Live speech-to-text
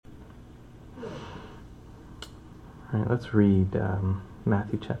All right, let's read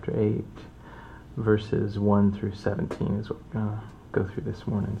Matthew chapter 8, verses 1 through 17 is what we're going to go through this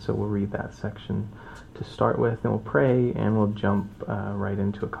morning. So we'll read that section to start with, and we'll pray, and we'll jump right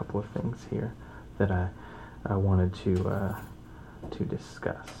into a couple of things here that I wanted to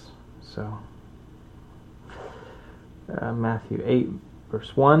discuss. So, Matthew 8,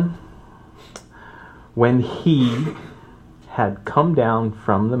 verse 1. When he had come down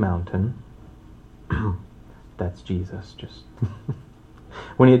from the mountain, that's Jesus, just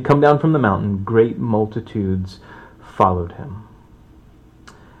when he had come down from the mountain, great multitudes followed him.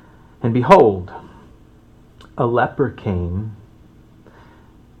 And behold, a leper came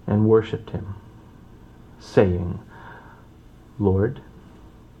and worshipped him, saying, Lord,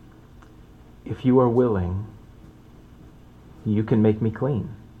 if you are willing, you can make me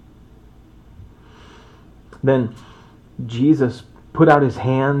clean. Then Jesus put out his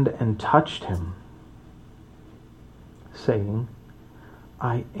hand and touched him, saying,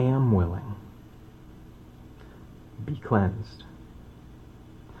 I am willing. Be cleansed.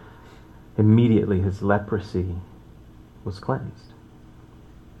 Immediately his leprosy was cleansed.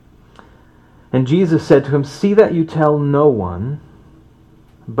 And Jesus said to him, see that you tell no one,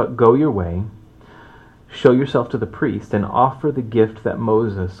 but go your way, show yourself to the priest, and offer the gift that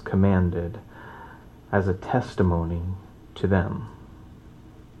Moses commanded as a testimony to them.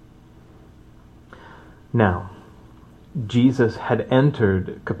 Now, Jesus had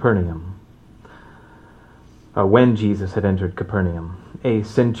entered Capernaum. When Jesus had entered Capernaum, a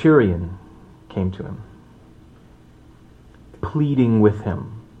centurion came to him, pleading with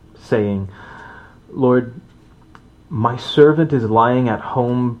him, saying, Lord, my servant is lying at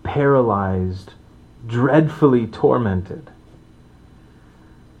home, paralyzed, dreadfully tormented.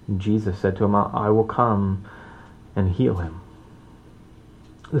 And Jesus said to him, I will come and heal him.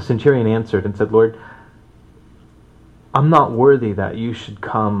 The centurion answered and said, Lord, I'm not worthy that you should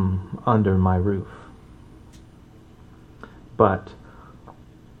come under my roof. But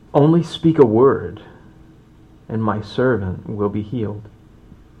only speak a word, and my servant will be healed.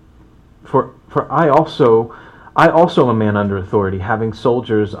 For I also am a man under authority, having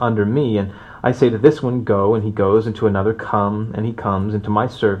soldiers under me, and I say to this one, go, and he goes, and to another, come, and he comes, and to my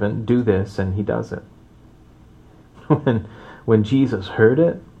servant, do this, and he does it. When Jesus heard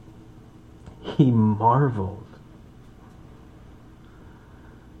it, he marveled.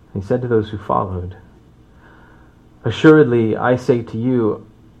 He said to those who followed, assuredly, I say to you,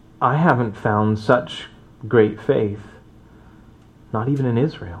 I haven't found such great faith, not even in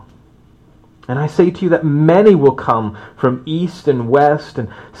Israel. And I say to you that many will come from east and west and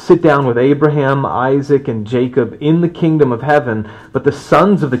sit down with Abraham, Isaac, and Jacob in the kingdom of heaven, but the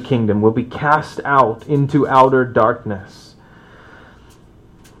sons of the kingdom will be cast out into outer darkness.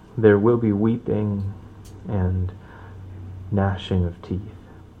 There will be weeping and gnashing of teeth.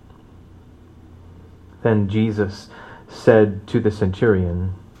 Then Jesus said to the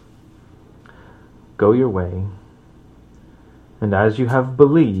centurion, go your way, and as you have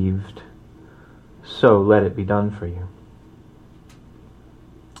believed, so let it be done for you.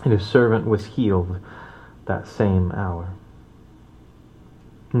 And his servant was healed that same hour.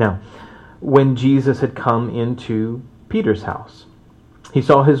 Now, when Jesus had come into Peter's house, he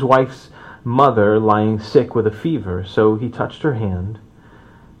saw his wife's mother lying sick with a fever, so he touched her hand,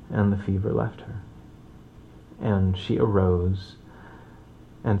 and the fever left her. And she arose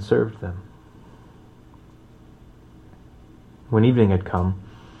and served them. When evening had come,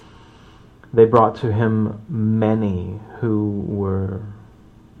 they brought to him many who were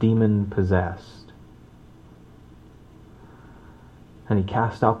demon-possessed. And he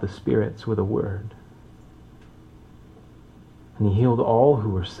cast out the spirits with a word. And he healed all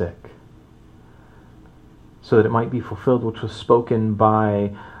who were sick, so that it might be fulfilled which was spoken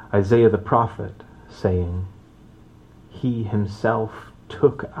by Isaiah the prophet, saying, he himself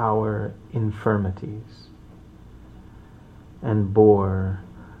took our infirmities and bore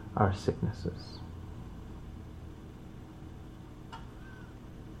our sicknesses.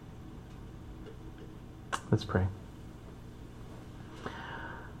 Let's pray.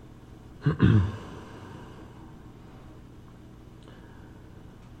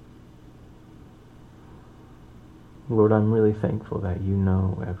 Lord, I'm really thankful that you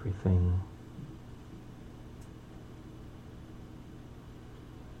know everything.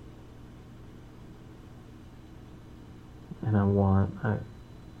 And I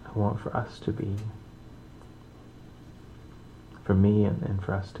want for us to be, for me and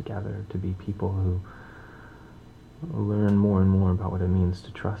for us together, to be people who learn more and more about what it means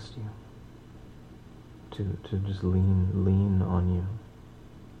to trust you, to just lean on you,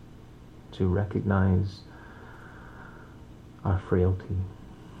 to recognize our frailty.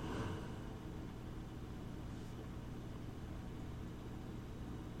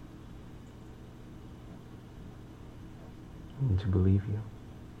 And to believe you.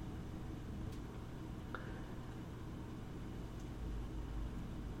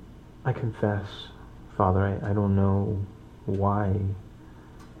 I confess, Father, I don't know why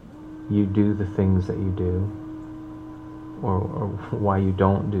you do the things that you do, or why you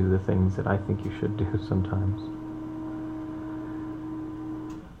don't do the things that I think you should do sometimes.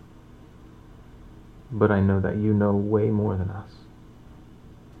 But I know that you know way more than us,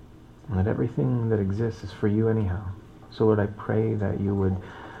 and that everything that exists is for you anyhow. So Lord, I pray that you would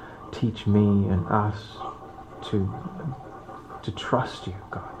teach me and us to trust you,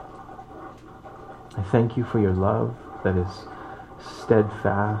 God. I thank you for your love that is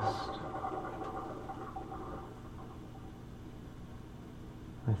steadfast.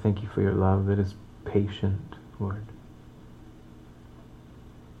 I thank you for your love that is patient, Lord.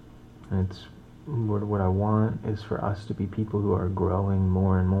 And it's, Lord, what I want is for us to be people who are growing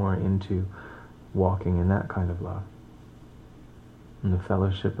more and more into walking in that kind of love. In the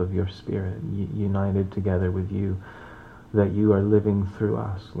fellowship of your Spirit, united together with you, that you are living through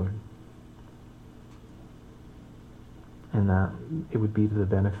us, Lord. And that it would be to the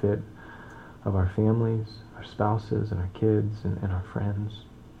benefit of our families, our spouses, and our kids, and our friends,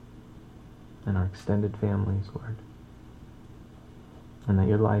 and our extended families, Lord. And that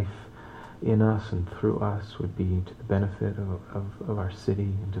your life in us and through us would be to the benefit of our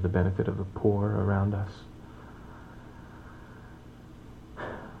city and to the benefit of the poor around us.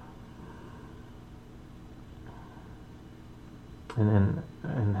 And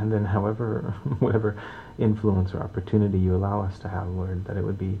then whatever influence or opportunity you allow us to have, Lord, that it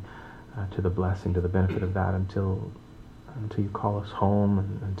would be to the blessing, to the benefit of that until you call us home,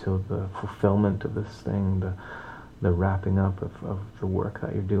 and until the fulfillment of this thing, the wrapping up of the work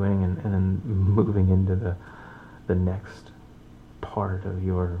that you're doing, and then moving into the next part of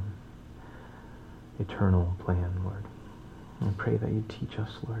your eternal plan, Lord. I pray that you teach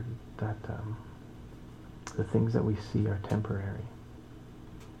us, Lord, that the things that we see are temporary.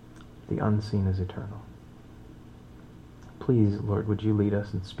 The unseen is eternal. Please, Lord, would you lead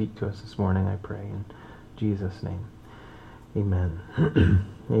us and speak to us this morning, I pray, in Jesus' name. Amen.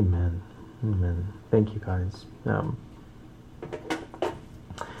 Amen. Amen. Thank you, guys.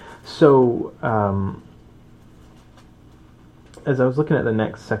 As I was looking at the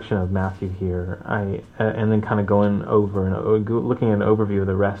next section of Matthew here, and then kind of going over and looking at an overview of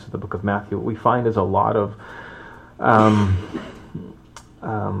the rest of the book of Matthew, what we find is a lot of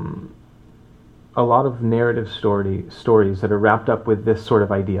narrative stories that are wrapped up with this sort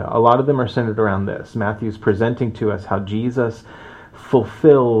of idea. A lot of them are centered around this. Matthew's presenting to us how Jesus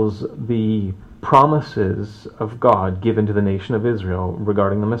fulfills the promises of God given to the nation of Israel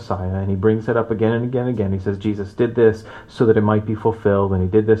regarding the Messiah, and he brings it up again and again and again. He says Jesus did this so that it might be fulfilled, and he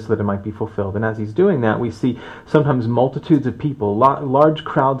did this so that it might be fulfilled. And as he's doing that, we see sometimes multitudes of people, large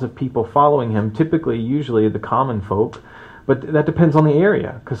crowds of people following him, usually the common folk, but that depends on the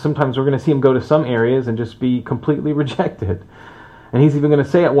area, because sometimes we're going to see him go to some areas and just be completely rejected. And he's even going to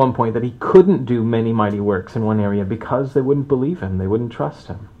say at one point that he couldn't do many mighty works in one area because they wouldn't believe him, they wouldn't trust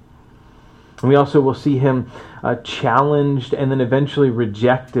him. And we also will see him challenged and then eventually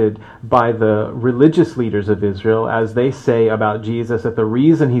rejected by the religious leaders of Israel, as they say about Jesus that the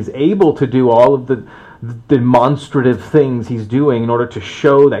reason he's able to do all of the demonstrative things he's doing in order to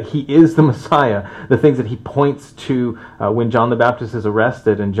show that he is the Messiah, the things that he points to when John the Baptist is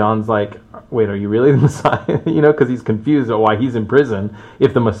arrested, and John's like, wait, are you really the Messiah? Because he's confused about why he's in prison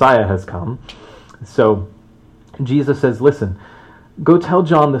if the Messiah has come. So Jesus says, listen, go tell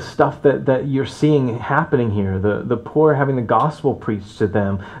John the stuff that you're seeing happening here. The poor are having the gospel preached to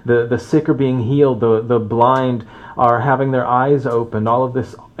them. The sick are being healed. The blind are having their eyes opened. All of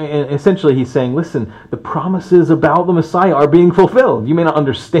this. And essentially he's saying, listen, the promises about the Messiah are being fulfilled. You may not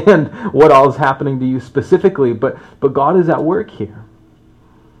understand what all is happening to you specifically, but God is at work here.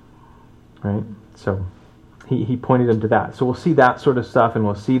 Right? So he pointed them to that. So we'll see that sort of stuff, and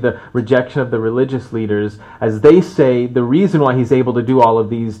we'll see the rejection of the religious leaders as they say the reason why he's able to do all of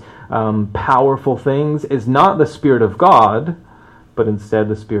these powerful things is not the Spirit of God, but instead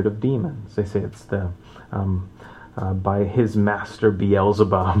the spirit of demons. They say it's the by his master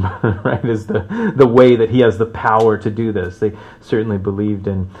Beelzebub, right, is the way that he has the power to do this. They certainly believed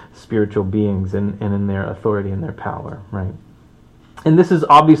in spiritual beings and in their authority and their power, right? And this is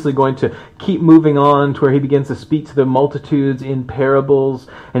obviously going to keep moving on to where he begins to speak to the multitudes in parables,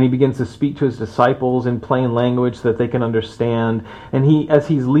 and he begins to speak to his disciples in plain language so that they can understand. And as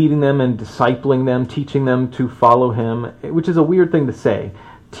he's leading them and discipling them, teaching them to follow him, which is a weird thing to say,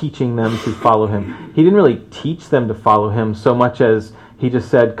 teaching them to follow him. He didn't really teach them to follow him so much as he just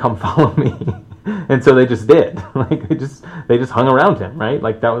said, "Come follow me." And so they just did. Like they just hung around him, right?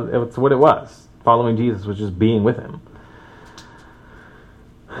 Like that's what it was. Following Jesus was just being with him.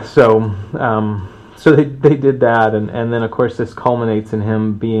 So they did that, and then of course this culminates in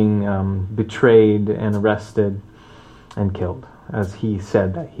him being betrayed and arrested and killed, as he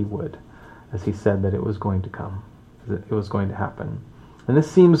said that he would, as he said that it was going to come, that it was going to happen. And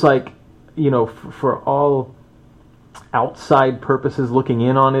this seems like, for all outside purposes looking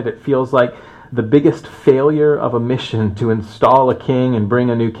in on it, it feels like the biggest failure of a mission to install a king and bring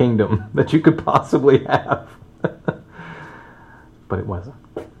a new kingdom that you could possibly have. But it wasn't.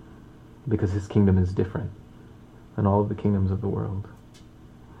 Because his kingdom is different than all of the kingdoms of the world.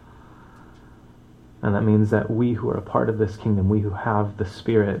 And that means that we who are a part of this kingdom, we who have the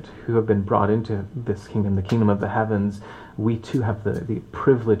Spirit, who have been brought into this kingdom, the kingdom of the heavens, we too have the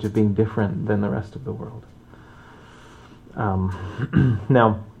privilege of being different than the rest of the world.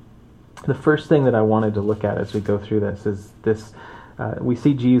 Now, the first thing that I wanted to look at as we go through this is this. We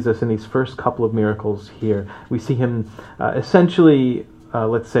see Jesus in these first couple of miracles here. We see him essentially...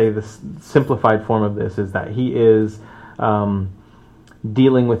 let's say the simplified form of this is that he is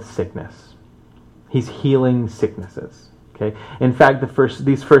dealing with sickness. He's healing sicknesses. Okay. In fact,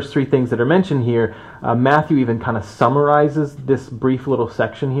 these first three things that are mentioned here, Matthew even kind of summarizes this brief little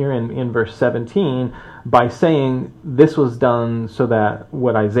section here in verse 17 by saying this was done so that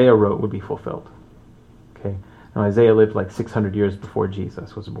what Isaiah wrote would be fulfilled. Okay. Now Isaiah lived like 600 years before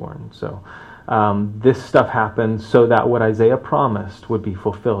Jesus was born, so. This stuff happened so that what Isaiah promised would be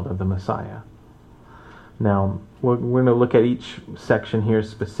fulfilled of the Messiah. Now, we're going to look at each section here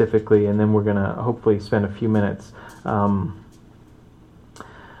specifically, and then we're going to hopefully spend a few minutes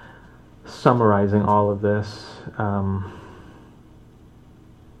summarizing all of this.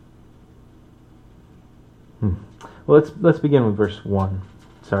 Well, let's begin with verse 1.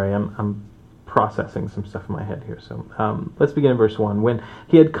 Sorry, I'm processing some stuff in my head here. So let's begin in verse 1. When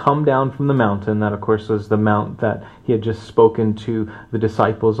he had come down from the mountain, that of course was the mount that he had just spoken to the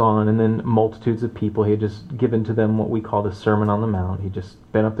disciples on, and then multitudes of people. He had just given to them what we call the Sermon on the Mount. He'd just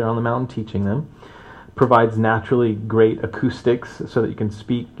been up there on the mountain teaching them. Provides naturally great acoustics so that you can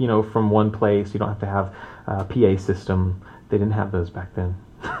speak, from one place. You don't have to have a PA system. They didn't have those back then.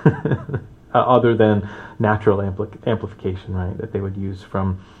 Other than natural amplification, right, that they would use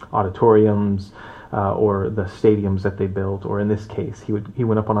from auditoriums or the stadiums that they built, or in this case, he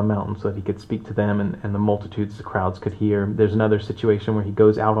went up on a mountain so that he could speak to them, and the multitudes, the crowds could hear. There's another situation where he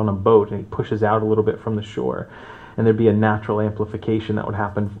goes out on a boat and he pushes out a little bit from the shore, and there'd be a natural amplification that would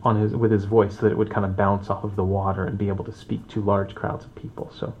happen with his voice so that it would kind of bounce off of the water and be able to speak to large crowds of people.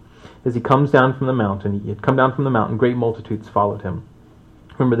 So as he comes down from the mountain, he had come down from the mountain, great multitudes followed him.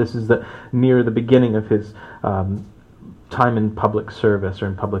 Remember, this is near the beginning of his time in public service, or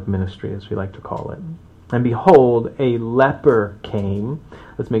in public ministry, as we like to call it. And behold, a leper came.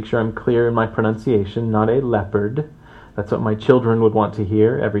 Let's make sure I'm clear in my pronunciation, not a leopard. That's what my children would want to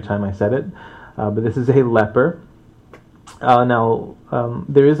hear every time I said it. But this is a leper. Now,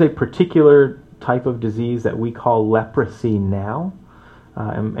 there is a particular type of disease that we call leprosy now,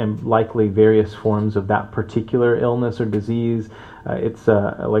 and likely various forms of that particular illness or disease. It's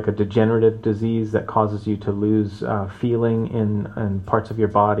like a degenerative disease that causes you to lose feeling in parts of your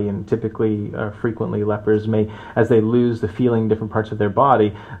body, and typically, frequently, lepers may, as they lose the feeling in different parts of their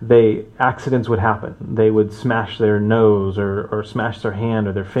body, accidents would happen. They would smash their nose or smash their hand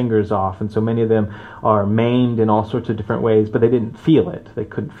or their fingers off, and so many of them are maimed in all sorts of different ways, but they didn't feel it. They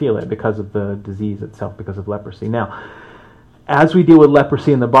couldn't feel it because of the disease itself, because of leprosy. Now, as we deal with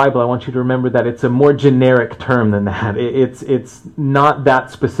leprosy in the Bible, I want you to remember that it's a more generic term than that. It's not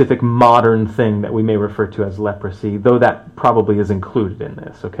that specific modern thing that we may refer to as leprosy, though that probably is included in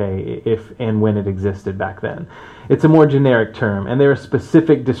this, okay, if and when it existed back then. It's a more generic term, and there are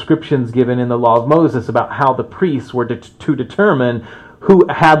specific descriptions given in the law of Moses about how the priests were to determine who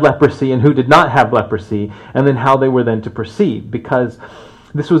had leprosy and who did not have leprosy, and then how they were then to proceed, because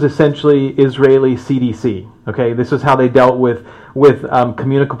this was essentially Israeli CDC. Okay, this is how they dealt with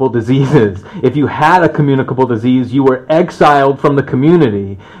communicable diseases. If you had a communicable disease, you were exiled from the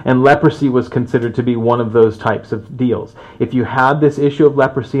community, and leprosy was considered to be one of those types of deals. If you had this issue of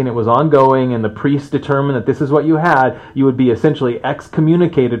leprosy and it was ongoing, and the priest determined that this is what you had, you would be essentially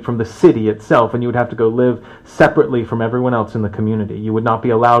excommunicated from the city itself, and you would have to go live separately from everyone else in the community. You would not be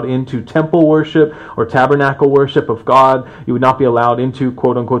allowed into temple worship or tabernacle worship of God. You would not be allowed into,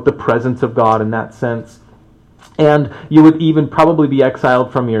 quote unquote, the presence of God in that sense. And you would even probably be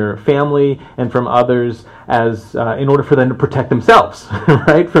exiled from your family and from others as in order for them to protect themselves,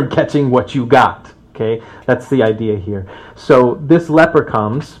 right, from catching what you got. Okay, that's the idea here. So this leper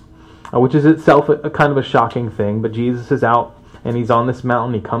comes, which is itself a kind of a shocking thing, but Jesus is out and he's on this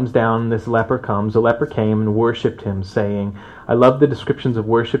mountain. He comes down, and this leper comes. The leper came and worshipped him, saying, I love the descriptions of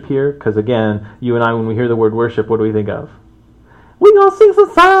worship here, because again, you and I, when we hear the word worship, what do we think of? We gonna sing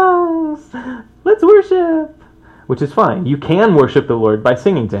some songs! Let's worship! Which is fine. You can worship the Lord by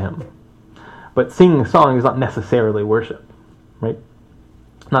singing to him. But singing a song is not necessarily worship, right?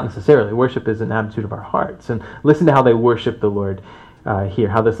 Not necessarily. Worship is an attitude of our hearts. And listen to how they worship the Lord here,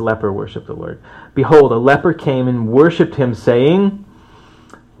 how this leper worshiped the Lord. Behold, a leper came and worshipped him, saying,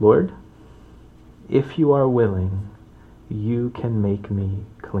 Lord, if you are willing, you can make me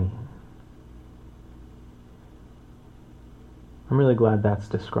clean. I'm really glad that's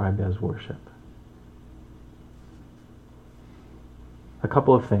described as worship. A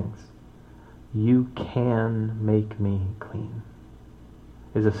couple of things. You can make me clean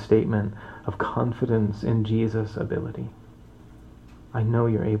is a statement of confidence in Jesus' ability. I know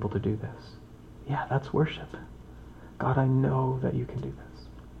you're able to do this. Yeah, that's worship. God, I know that you can do this.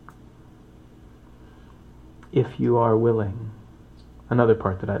 If you are willing, another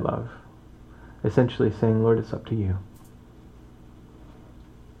part that I love, essentially saying, Lord, it's up to you.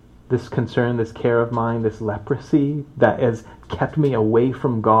 This concern, this care of mine, this leprosy that has kept me away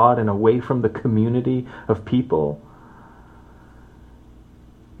from God and away from the community of people.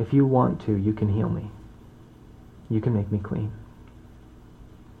 If you want to, you can heal me. You can make me clean.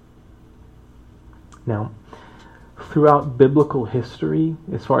 Now, throughout biblical history,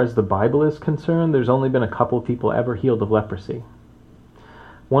 as far as the Bible is concerned, there's only been a couple of people ever healed of leprosy.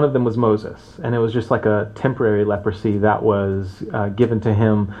 One of them was Moses, and it was just like a temporary leprosy that was given to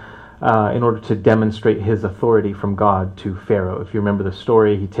him in order to demonstrate his authority from God to Pharaoh. If you remember the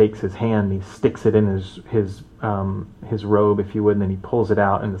story, he takes his hand, he sticks it in his robe, if you would, and then he pulls it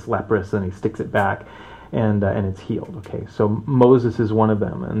out, and it's leprous, and he sticks it back, and it's healed. Okay, so Moses is one of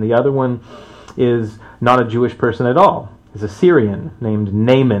them, and the other one is not a Jewish person at all. He's a Syrian named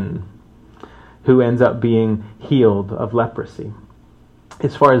Naaman, who ends up being healed of leprosy.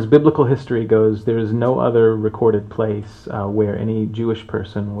 As far as biblical history goes, there is no other recorded place where any Jewish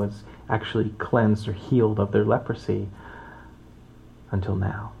person was actually cleansed or healed of their leprosy until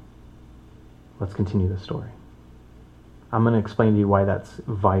now. Let's continue the story. I'm going to explain to you why that's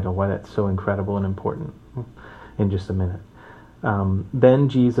vital, why that's so incredible and important in just a minute. Then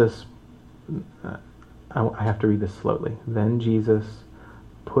Jesus, I have to read this slowly. Then Jesus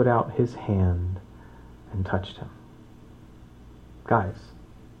put out his hand and touched him. Guys,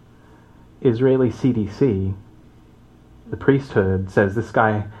 Israeli CDC, the priesthood, says this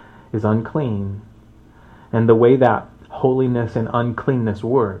guy is unclean. And the way that holiness and uncleanness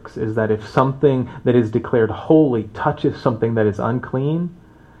works is that if something that is declared holy touches something that is unclean,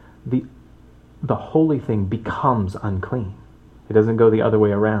 the holy thing becomes unclean. It doesn't go the other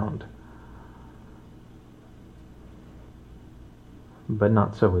way around. But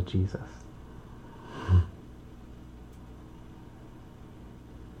not so with Jesus.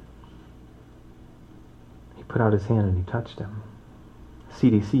 He put out his hand and he touched him.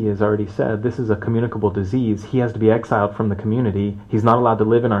 CDC has already said this is a communicable disease. He has to be exiled from the community. He's not allowed to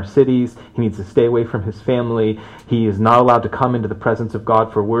live in our cities. He needs to stay away from his family. He is not allowed to come into the presence of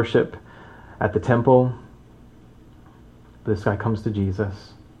God for worship at the temple. This guy comes to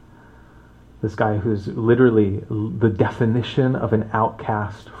Jesus. This guy who's literally the definition of an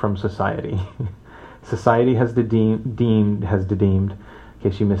outcast from society. Society has deemed, in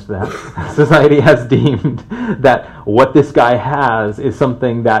case you missed that, society has deemed that what this guy has is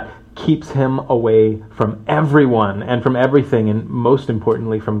something that keeps him away from everyone and from everything, and most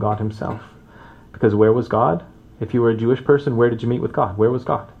importantly from God himself. Because where was God? If you were a Jewish person, where did you meet with God? Where was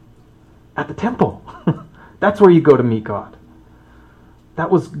God? At the temple. That's where you go to meet God. That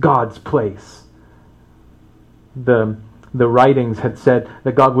was God's place. The writings had said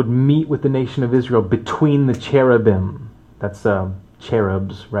that God would meet with the nation of Israel between the cherubim. That's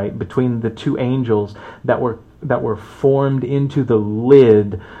cherubs, right? Between the two angels that were formed into the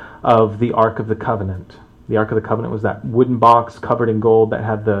lid of the Ark of the Covenant. The Ark of the Covenant was that wooden box covered in gold that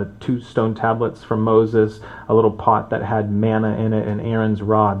had the 2 stone tablets from Moses, a little pot that had manna in it, and Aaron's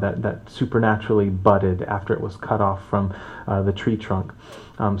rod that supernaturally budded after it was cut off from the tree trunk.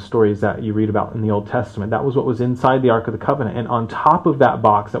 Stories that you read about in the Old Testament. That was what was inside the Ark of the Covenant. And on top of that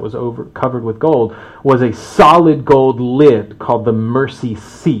box that was covered with gold was a solid gold lid called the mercy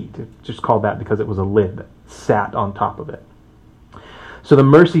seat. It's just called that because it was a lid that sat on top of it. So the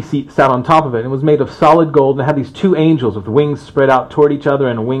mercy seat sat on top of it. It was made of solid gold, and it had these 2 angels with wings spread out toward each other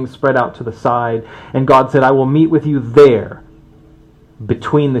and wings spread out to the side. And God said, I will meet with you there,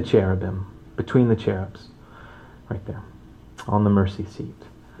 between the cherubim, between the cherubs, right there, on the mercy seat.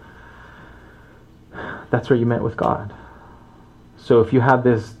 That's where you met with God. So if you have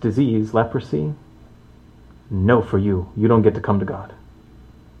this disease, leprosy, no for you. You don't get to come to God.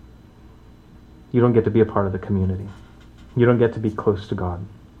 You don't get to be a part of the community. You don't get to be close to God.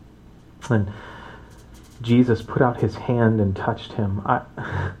 And Jesus put out his hand and touched him. I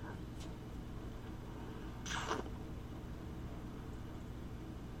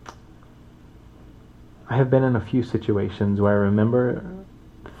have been in a few situations where I remember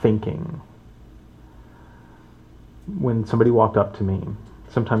thinking, when somebody walked up to me,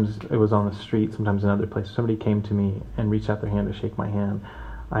 sometimes it was on the street, sometimes in other places, somebody came to me and reached out their hand to shake my hand.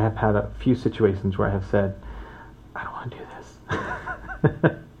 I have had a few situations where I have said, I don't want to do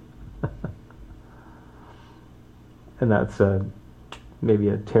this. And that's maybe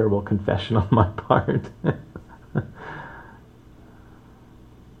a terrible confession on my part.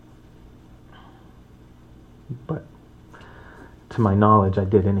 But to my knowledge, I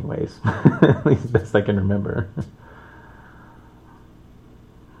did anyways. At least best I can remember.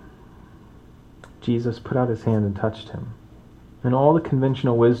 Jesus put out his hand and touched him. And all the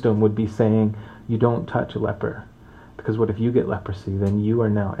conventional wisdom would be saying, you don't touch a leper. Because what if you get leprosy? Then you are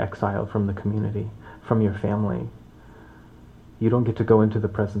now exiled from the community, from your family. You don't get to go into the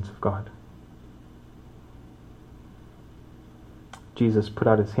presence of God. Jesus put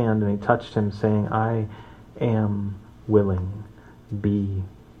out his hand and he touched him, saying, I am willing, be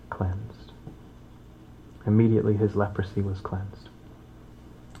cleansed. Immediately his leprosy was cleansed.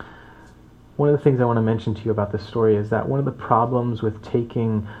 One of the things I want to mention to you about this story is that one of the problems with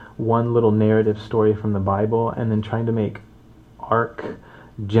taking one little narrative story from the Bible and then trying to make arc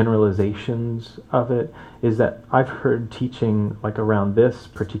generalizations of it is that I've heard teaching like around this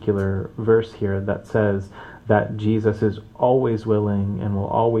particular verse here that says that Jesus is always willing and will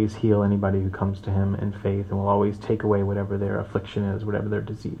always heal anybody who comes to him in faith and will always take away whatever their affliction is, whatever their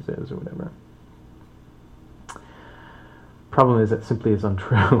disease is, or whatever. Problem is that simply is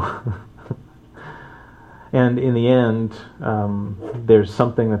untrue. And in the end, there's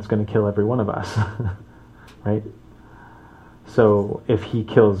something that's going to kill every one of us, right? So if he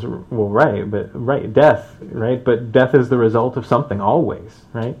kills, death, right? But death is the result of something, always,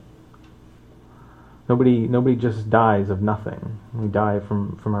 right? Nobody just dies of nothing. We die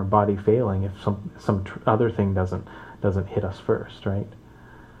from our body failing if some other thing doesn't hit us first, right?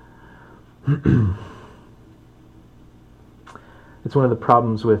 It's one of the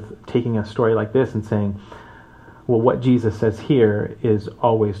problems with taking a story like this and saying, well, what Jesus says here is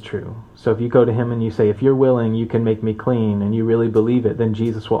always true. So if you go to him and you say, if you're willing, you can make me clean, and you really believe it, then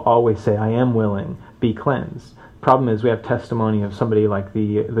Jesus will always say, I am willing, be cleansed. Problem is, we have testimony of somebody like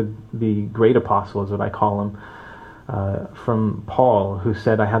the great apostle, is what I call him, from Paul, who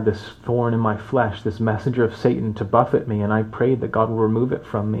said, I had this thorn in my flesh, this messenger of Satan to buffet me, and I prayed that God will remove it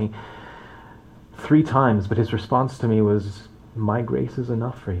from me 3 times, but his response to me was, my grace is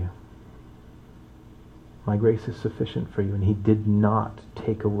enough for you. My grace is sufficient for you. And he did not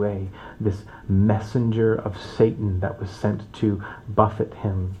take away this messenger of Satan that was sent to buffet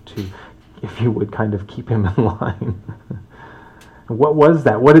him, to, if you would, kind of keep him in line. What was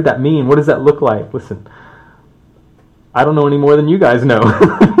that? What did that mean? What does that look like? Listen, I don't know any more than you guys know.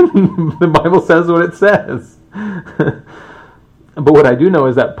 The Bible says what it says. But what I do know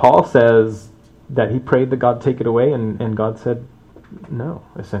is that Paul says that he prayed that God take it away, and God said, no,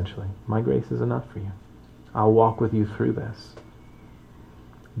 essentially. My grace is enough for you. I'll walk with you through this.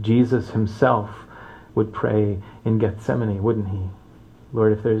 Jesus himself would pray in Gethsemane, wouldn't he?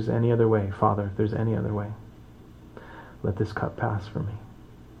 Lord, if there's any other way, Father, if there's any other way, let this cup pass from me.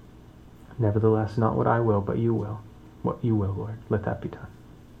 Nevertheless, not what I will, but you will. What you will, Lord, let that be done.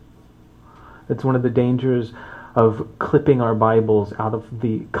 It's one of the dangers of clipping our Bibles out of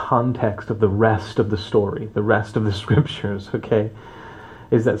the context of the rest of the story, the rest of the scriptures, okay?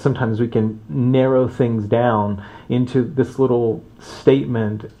 Is that sometimes we can narrow things down into this little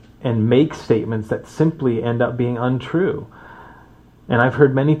statement and make statements that simply end up being untrue. And I've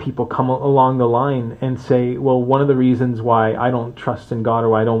heard many people come along the line and say, well, one of the reasons why I don't trust in God or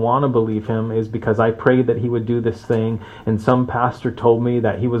why I don't want to believe him is because I prayed that he would do this thing, and some pastor told me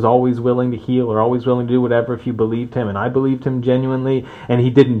that he was always willing to heal or always willing to do whatever if you believed him, and I believed him genuinely, and he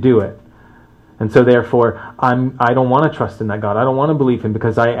didn't do it. And so therefore, I don't want to trust in that God. I don't want to believe him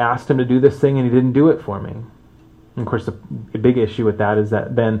because I asked him to do this thing and he didn't do it for me. And of course, the big issue with that is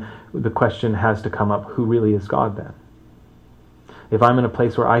that then the question has to come up, who really is God then? If I'm in a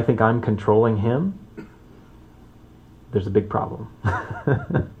place where I think I'm controlling him, there's a big problem.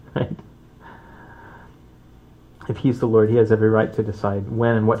 Right? If he's the Lord, he has every right to decide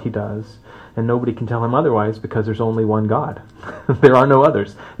when and what he does, and nobody can tell him otherwise because there's only one God. There are no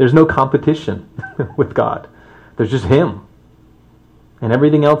others. There's no competition with God. There's just him. And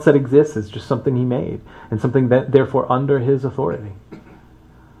everything else that exists is just something he made, and something that therefore under his authority.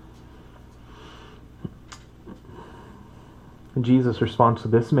 And Jesus' response to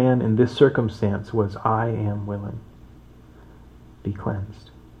this man in this circumstance was, I am willing. Be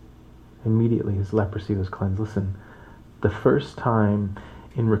cleansed. Immediately his leprosy was cleansed. Listen, the first time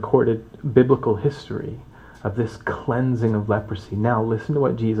in recorded biblical history of this cleansing of leprosy. Now listen to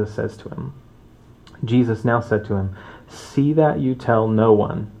what Jesus says to him. Jesus now said to him, see that you tell no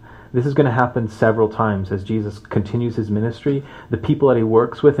one. This is going to happen several times as Jesus continues his ministry. The people that he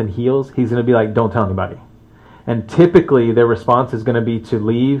works with and heals, he's going to be like, don't tell anybody. And typically their response is going to be to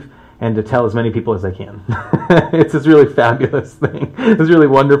leave and to tell as many people as they can. It's this really fabulous thing. This really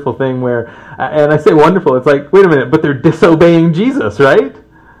wonderful thing where, and I say wonderful, it's like, wait a minute, but they're disobeying Jesus, right?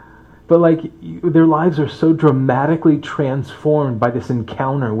 But like, their lives are so dramatically transformed by this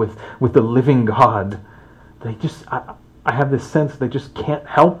encounter with the living God. They just, I have this sense they just can't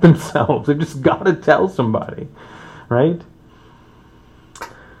help themselves. They've just got to tell somebody, right?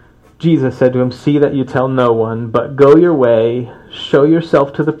 Jesus said to him, see that you tell no one, but go your way, show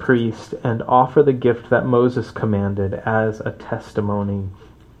yourself to the priest, and offer the gift that Moses commanded as a testimony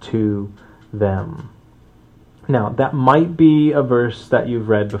to them. Now, that might be a verse that you've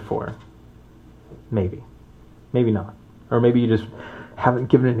read before. Maybe. Maybe not. Or maybe you just haven't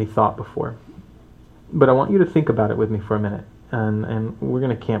given it any thought before. But I want you to think about it with me for a minute. And we're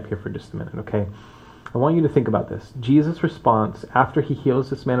going to camp here for just a minute, okay? I want you to think about this. Jesus' response after he heals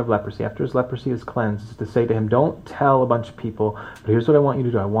this man of leprosy, after his leprosy is cleansed, is to say to him, don't tell a bunch of people, but here's what I want you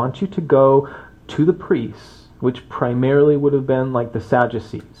to do. I want you to go to the priests, which primarily would have been like the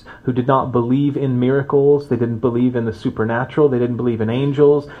Sadducees, who did not believe in miracles, they didn't believe in the supernatural, they didn't believe in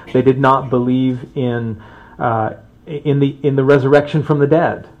angels, they did not believe in the resurrection from the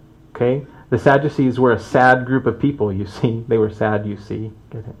dead. Okay? The Sadducees were a sad group of people, you see. They were sad, you see.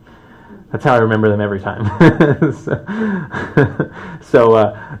 Get it? That's how I remember them every time.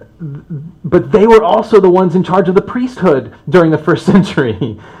 But they were also the ones in charge of the priesthood during the first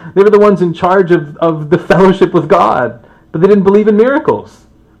century. They were the ones in charge of the fellowship with God. But they didn't believe in miracles.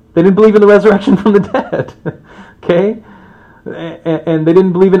 They didn't believe in the resurrection from the dead. Okay? And they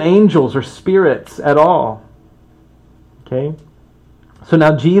didn't believe in angels or spirits at all. Okay? So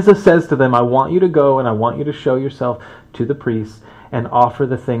now Jesus says to them, I want you to go and I want you to show yourself to the priests and offer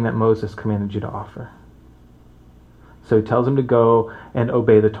the thing that Moses commanded you to offer. So he tells him to go and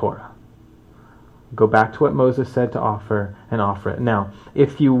obey the Torah. Go back to what Moses said to offer and offer it. Now,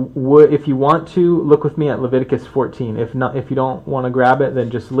 if you want to, look with me at Leviticus 14. If you don't want to grab it,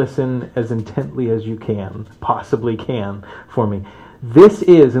 then just listen as intently as you possibly can for me. This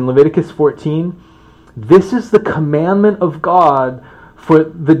is, in Leviticus 14, this is the commandment of God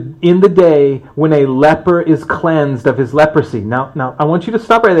in the day when a leper is cleansed of his leprosy. Now, I want you to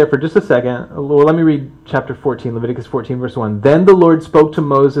stop right there for just a second. Well, let me read chapter 14, Leviticus 14, verse 1. Then the Lord spoke to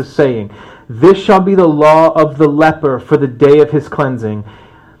Moses, saying, this shall be the law of the leper for the day of his cleansing.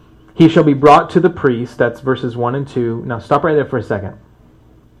 He shall be brought to the priest. That's verses 1 and 2. Now, stop right there for a second.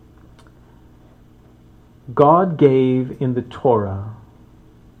 God gave in the Torah,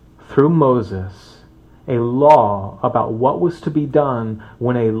 through Moses, a law about what was to be done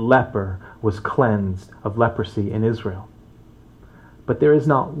when a leper was cleansed of leprosy in Israel. But there is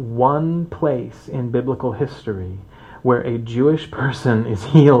not one place in biblical history where a Jewish person is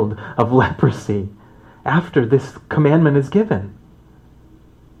healed of leprosy after this commandment is given.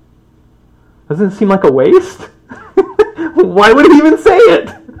 Doesn't it seem like a waste? Why would he even say it?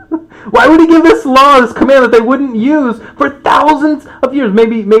 Why would he give this law, this command that they wouldn't use for thousands of years,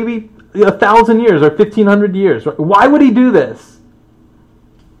 maybe 1,000 years or 1,500 years? Why would he do this?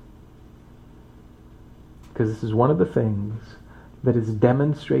 Because this is one of the things that is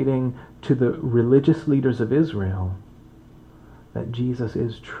demonstrating to the religious leaders of Israel that Jesus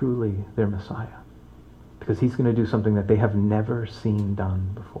is truly their Messiah. because he's going to do something that they have never seen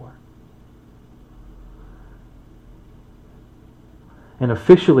done before. And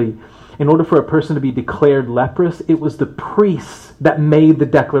officially, in order for a person to be declared leprous, it was the priests that made the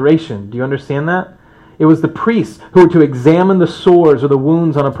declaration. Do you understand that? It was the priests who were to examine the sores or the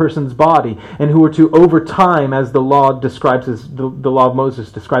wounds on a person's body, and who were to, over time, as the law describes, the law of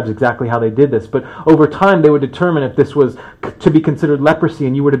Moses describes exactly how they did this, but over time they would determine if this was to be considered leprosy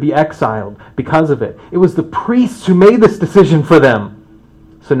and you were to be exiled because of it. It was the priests who made this decision for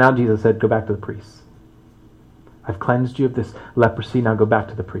them. So now Jesus said, go back to the priests. I've cleansed you of this leprosy, now go back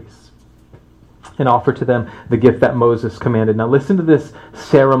to the priests and offer to them the gift that Moses commanded. Now listen to this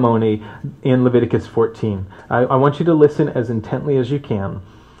ceremony in Leviticus 14. I want you to listen as intently as you can.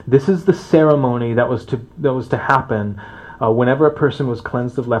 This is the ceremony that was to happen whenever a person was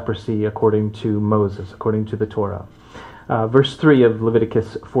cleansed of leprosy according to Moses, according to the Torah. Verse 3 of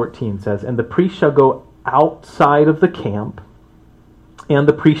Leviticus 14 says, "And the priest shall go outside of the camp, and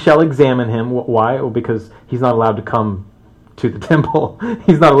the priest shall examine him." Why? Well, because he's not allowed to come to the temple.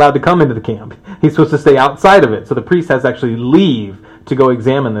 He's not allowed to come into the camp. He's supposed to stay outside of it. So the priest has to actually leave to go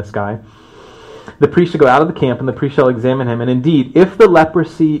examine this guy. The priest shall go out of the camp, and the priest shall examine him. And indeed, if the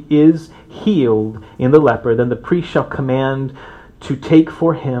leprosy is healed in the leper, then the priest shall command to take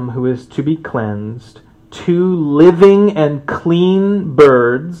for him who is to be cleansed 2 living and clean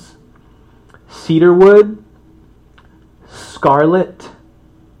birds, cedar wood, scarlet,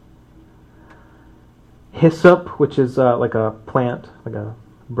 hyssop, which is like a plant, like a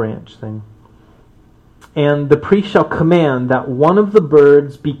branch thing. And the priest shall command that one of the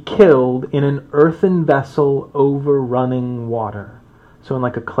birds be killed in an earthen vessel over running water. So in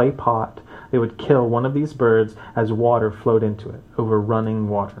like a clay pot, they would kill one of these birds as water flowed into it, over running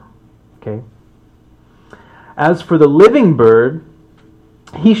water. Okay? As for the living bird,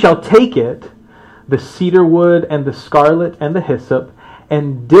 he shall take it, the cedar wood and the scarlet and the hyssop,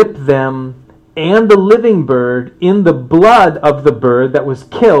 and dip them and the living bird in the blood of the bird that was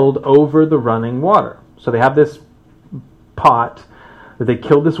killed over the running water. So they have this pot that they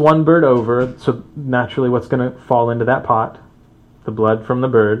killed this one bird over, so naturally what's going to fall into that pot? The blood from the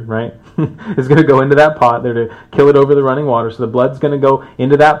bird, right? is going to go into that pot. They're to kill it over the running water, so the blood's going to go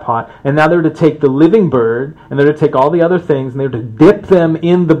into that pot. And now they're to take the living bird, and they're to take all the other things, and they're to dip them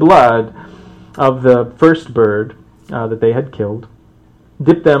in the blood of the first bird that they had killed.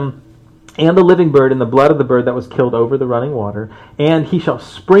 Dip them and the living bird in the blood of the bird that was killed over the running water, and he shall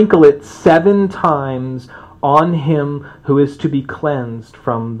sprinkle it 7 times on him who is to be cleansed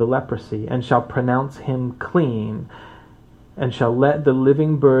from the leprosy, and shall pronounce him clean, and shall let the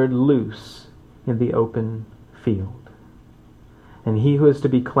living bird loose in the open field. And he who is to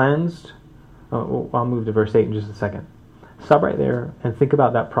be cleansed, I'll move to verse 8 in just a second. Stop right there and think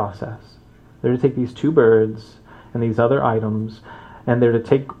about that process. They're to take these 2 birds and these other items, and they're to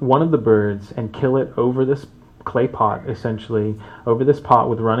take one of the birds and kill it over this clay pot, essentially, over this pot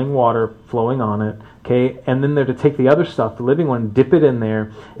with running water flowing on it, okay? And then they're to take the other stuff, the living one, dip it in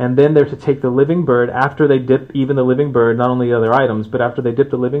there, and then they're to take the living bird, after they dip even the living bird, not only the other items, but after they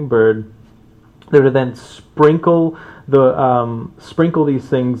dip the living bird, they're to then sprinkle these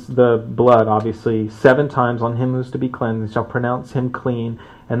things, the blood, obviously, 7 times on him who's to be cleansed, and shall pronounce him clean,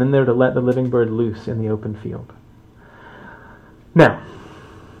 and then they're to let the living bird loose in the open field. Now,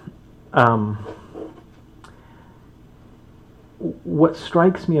 what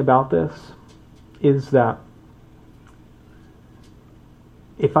strikes me about this is that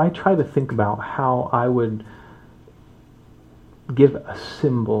if I try to think about how I would give a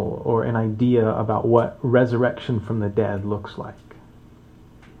symbol or an idea about what resurrection from the dead looks like,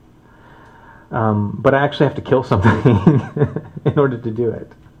 but I actually have to kill something in order to do it.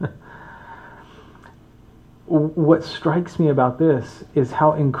 What strikes me about this is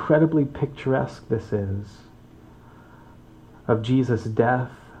how incredibly picturesque this is of Jesus'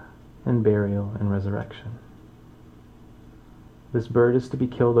 death and burial and resurrection. This bird is to be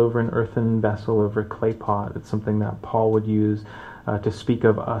killed over an earthen vessel, over a clay pot. It's something that Paul would use to speak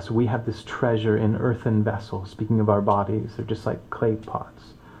of us. We have this treasure in earthen vessels, speaking of our bodies. They're just like clay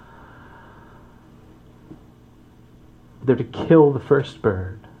pots. They're to kill the first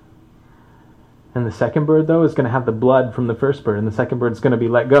bird. And the second bird, though, is going to have the blood from the first bird, and the second bird's going to be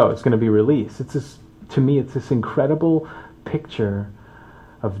let go. It's going to be released. To me, it's this incredible picture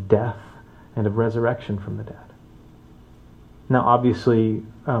of death and of resurrection from the dead. Now, obviously,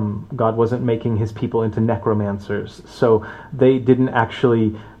 God wasn't making his people into necromancers, so they didn't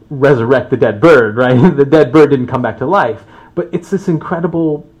actually resurrect the dead bird, right? The dead bird didn't come back to life. But it's this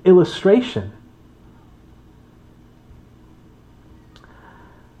incredible illustration.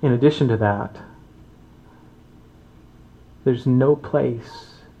 In addition to that, There's no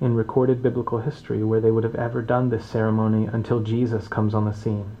place in recorded biblical history where they would have ever done this ceremony until Jesus comes on the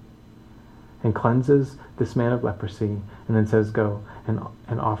scene and cleanses this man of leprosy and then says, go and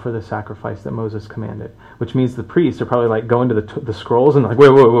offer the sacrifice that Moses commanded. Which means the priests are probably like going to the scrolls and like,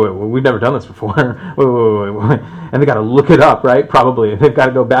 wait, we've never done this before. wait. And they got to look it up, right? Probably. They've got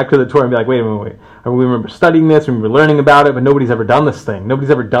to go back to the Torah and be like, wait a minute. We remember studying this, we remember learning about it, but nobody's ever done this thing.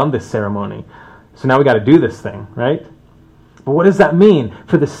 Nobody's ever done this ceremony. So now we got to do this thing, right? But what does that mean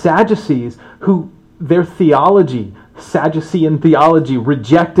for the Sadducees, who their theology, Sadducean theology,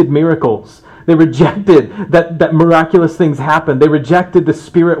 rejected miracles? They rejected that miraculous things happen. They rejected the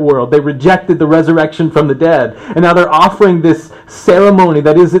spirit world. They rejected the resurrection from the dead. And now they're offering this ceremony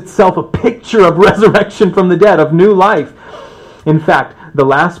that is itself a picture of resurrection from the dead, of new life. In fact, the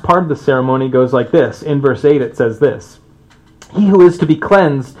last part of the ceremony goes like this. In verse 8 it says this: he who is to be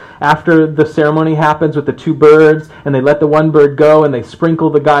cleansed, after the ceremony happens with the two birds, and they let the one bird go, and they sprinkle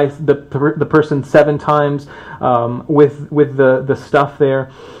the person 7 times with the stuff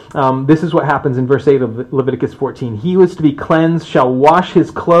there. This is what happens in verse 8 of Leviticus 14. He who is to be cleansed shall wash his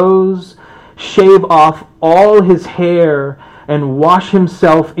clothes, shave off all his hair, and wash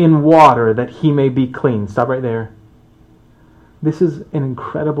himself in water that he may be clean. Stop right there. This is an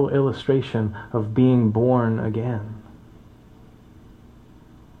incredible illustration of being born again.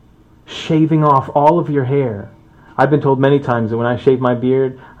 Shaving off all of your hair. I've been told many times that when I shave my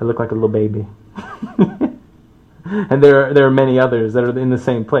beard, I look like a little baby. And there are many others that are in the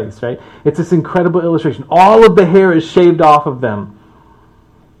same place, right? It's this incredible illustration. All of the hair is shaved off of them.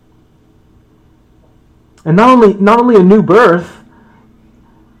 And not only a new birth,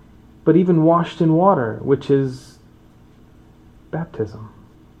 but even washed in water, which is baptism.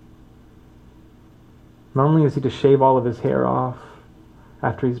 Not only is he to shave all of his hair off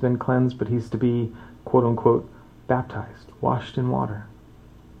after he's been cleansed, but he's to be, quote unquote, baptized, washed in water.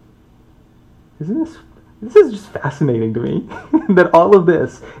 This is just fascinating to me, that all of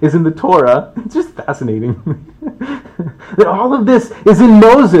this is in the Torah. It's just fascinating. That all of this is in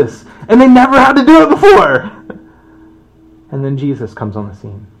Moses, and they never had to do it before. And then Jesus comes on the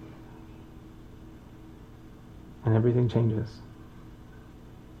scene. And everything changes.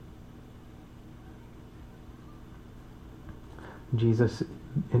 Jesus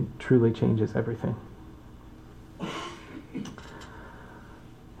truly changes everything.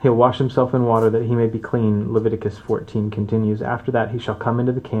 He'll wash himself in water that he may be clean. Leviticus 14 continues. After that he shall come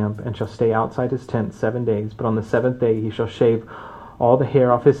into the camp and shall stay outside his tent 7 days. But on the 7th day he shall shave all the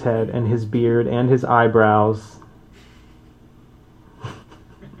hair off his head and his beard and his eyebrows.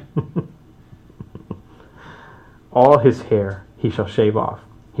 All his hair he shall shave off.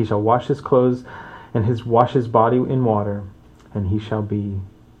 He shall wash his clothes and wash his body in water, and he shall be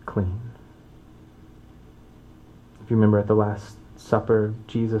clean. If you remember at the Last Supper,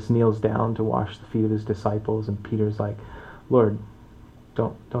 Jesus kneels down to wash the feet of his disciples, and Peter's like, Lord,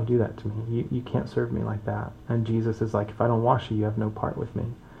 don't do that to me. You can't serve me like that. And Jesus is like, if I don't wash you, you have no part with me.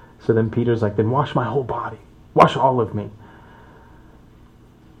 So then Peter's like, then wash my whole body. Wash all of me.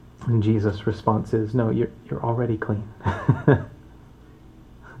 And Jesus' response is, no, you're already clean.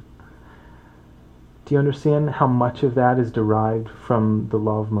 Do you understand how much of that is derived from the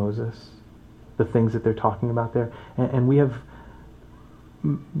law of Moses? The things that they're talking about there? And we have,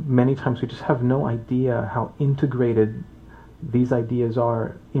 many times we just have no idea how integrated these ideas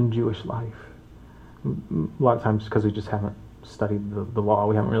are in Jewish life. A lot of times because we just haven't studied the law.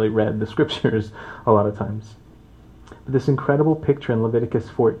 We haven't really read the scriptures a lot of times. But this incredible picture in Leviticus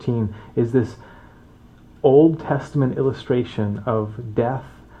 14 is this Old Testament illustration of death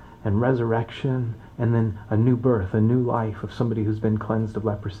and resurrection, and then a new birth, a new life of somebody who's been cleansed of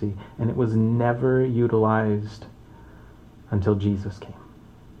leprosy. And it was never utilized until Jesus came.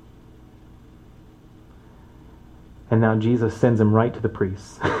 And now Jesus sends him right to the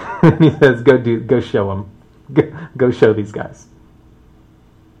priests. And he says, go show them. Go show these guys.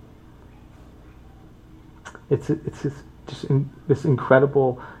 It's just this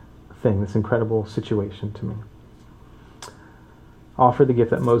incredible thing, this incredible situation to me. Offer the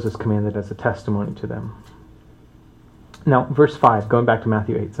gift that Moses commanded as a testimony to them. Now, verse 5, going back to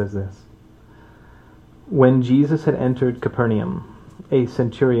Matthew 8, says this. When Jesus had entered Capernaum, a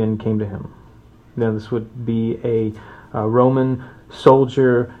centurion came to him. Now, this would be a Roman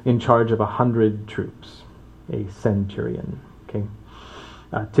soldier in charge of 100 troops. A centurion. Okay,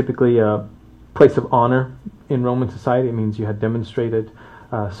 typically a place of honor in Roman society. It means you had demonstrated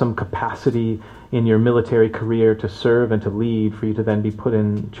some capacity in your military career to serve and to lead, for you to then be put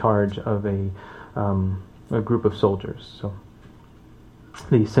in charge of a group of soldiers. So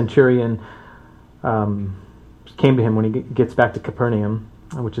the centurion came to him when he gets back to Capernaum,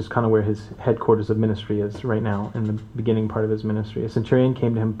 which is kind of where his headquarters of ministry is right now, in the beginning part of his ministry. A centurion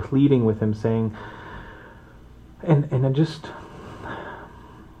came to him, pleading with him, saying, and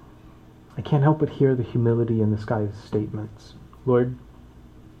I can't help but hear the humility in this guy's statements. Lord,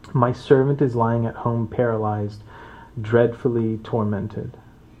 my servant is lying at home paralyzed, dreadfully tormented.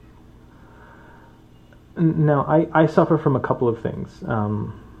 Now, I suffer from a couple of things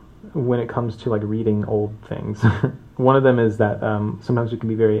when it comes to like reading old things. One of them is that sometimes we can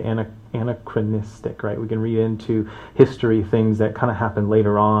be very anachronistic, right? We can read into history things that kind of happened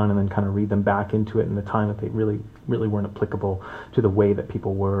later on and then kind of read them back into it in the time that they really weren't applicable to the way that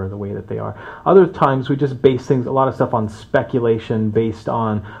people were or the way that they are. Other times we just base things, a lot of stuff on speculation based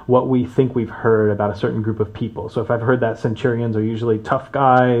on what we think we've heard about a certain group of people. So if I've heard that centurions are usually tough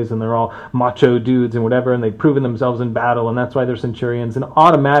guys and they're all macho dudes and whatever, and they've proven themselves in battle and that's why they're centurions, and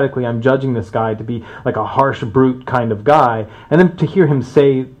automatically I'm judging this guy to be like a harsh, brute kind of guy. And then to hear him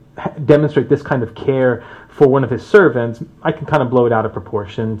demonstrate this kind of care for one of his servants, I can kind of blow it out of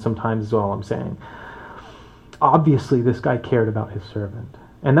proportion sometimes is all I'm saying. Obviously, this guy cared about his servant.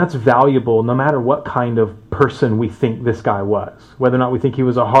 And that's valuable no matter what kind of person we think this guy was. Whether or not we think he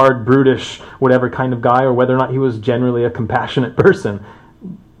was a hard, brutish, whatever kind of guy, or whether or not he was generally a compassionate person.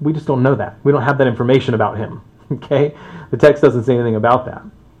 We just don't know that. We don't have that information about him. Okay? The text doesn't say anything about that.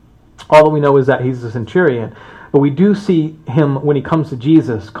 All that we know is that he's a centurion. But we do see him, when he comes to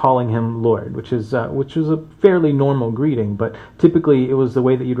Jesus, calling him Lord, which is a fairly normal greeting, but typically it was the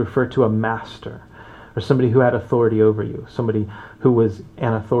way that you'd refer to a master, or somebody who had authority over you, somebody who was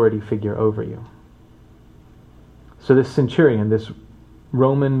an authority figure over you. So this centurion, this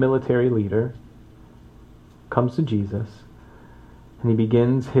Roman military leader, comes to Jesus, and he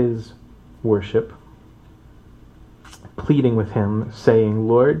begins his worship, pleading with him, saying,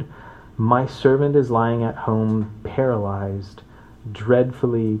 Lord, my servant is lying at home, paralyzed,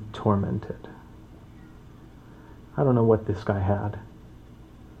 dreadfully tormented. I don't know what this guy had.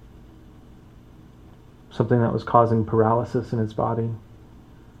 Something that was causing paralysis in his body,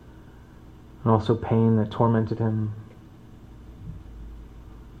 and also pain that tormented him.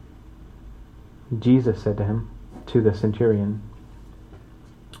 Jesus said to him, to the centurion,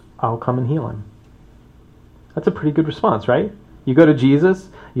 I'll come and heal him. That's a pretty good response, right? You go to Jesus,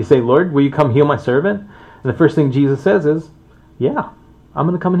 you say, Lord, will you come heal my servant? And the first thing Jesus says is, yeah, I'm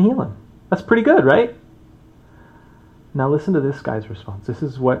going to come and heal him. That's pretty good, right? Now listen to this guy's response. This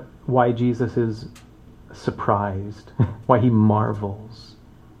is why Jesus is surprised, why he marvels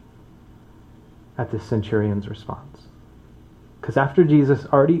at this centurion's response. Because after Jesus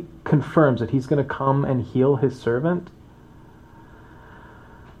already confirms that he's going to come and heal his servant,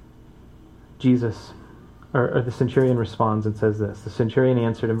 Jesus, or the centurion responds and says this. The centurion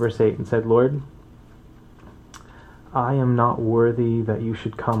answered in verse 8 and said, Lord, I am not worthy that you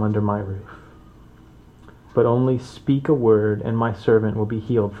should come under my roof, but only speak a word and my servant will be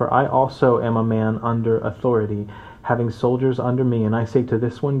healed. For I also am a man under authority, having soldiers under me, and I say to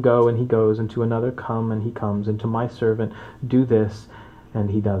this one, go, and he goes, and to another, come, and he comes, and to my servant, do this, and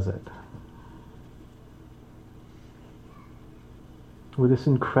he does it. With this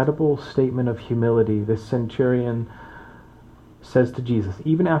incredible statement of humility, this centurion says to Jesus,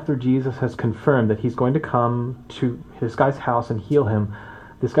 even after Jesus has confirmed that he's going to come to this guy's house and heal him,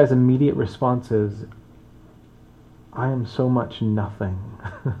 this guy's immediate response is, I am so much nothing.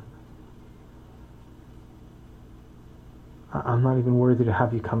 I'm not even worthy to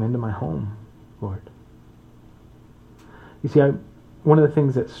have you come into my home, Lord. You see, one of the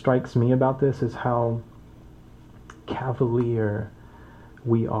things that strikes me about this is how cavalier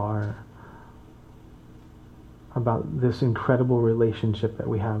we are about this incredible relationship that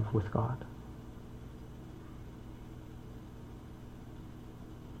we have with God.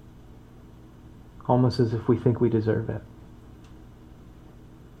 Almost as if we think we deserve it.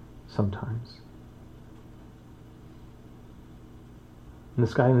 Sometimes. And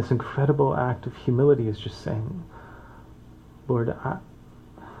this guy, in this incredible act of humility, is just saying, Lord,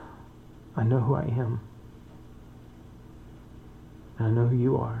 I know who I am. And I know who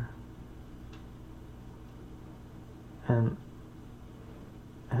you are. And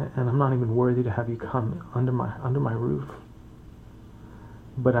I'm not even worthy to have you come under my roof.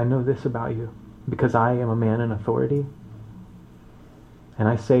 But I know this about you, because I am a man in authority. And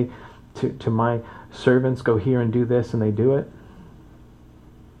I say to my servants, go here and do this, and they do it.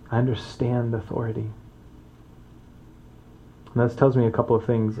 I understand authority. And this tells me a couple of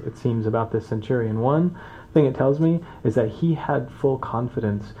things, it seems, about this centurion. One thing it tells me is that he had full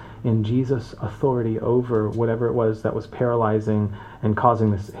confidence in Jesus' authority over whatever it was that was paralyzing and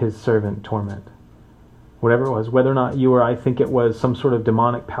causing his servant torment. whatever it was, whether or not you or I think it was some sort of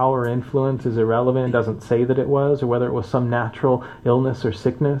demonic power or influence is irrelevant. It doesn't say that it was, or whether it was some natural illness or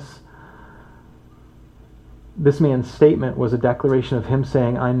sickness. This man's statement was a declaration of him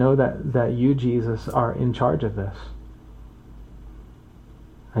saying, I know that you, Jesus, are in charge of this.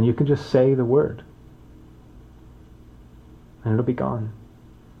 And you can just say the word, and it'll be gone.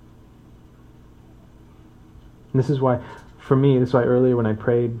 And this is why, for me, this is why earlier when I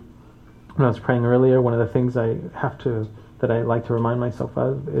was praying earlier, one of the things that I like to remind myself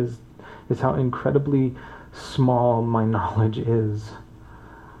of is how incredibly small my knowledge is.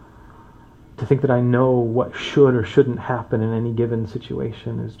 To think that I know what should or shouldn't happen in any given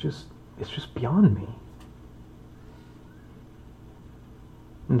situation it's just beyond me.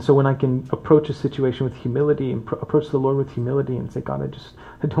 And so when I can approach a situation with humility and approach the Lord with humility and say, God,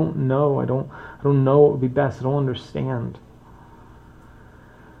 I don't know. I don't know what would be best. I don't understand.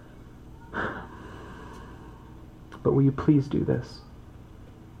 But will you please do this?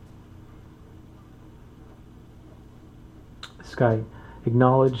 This guy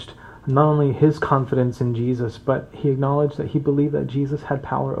acknowledged not only his confidence in Jesus, but he acknowledged that he believed that Jesus had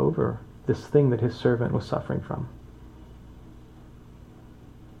power over this thing that his servant was suffering from.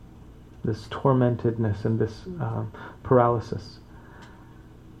 This tormentedness and this paralysis.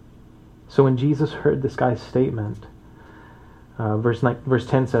 So when Jesus heard this guy's statement, verse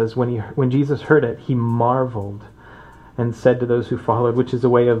 10 says, when Jesus heard it, he marveled and said to those who followed, which is a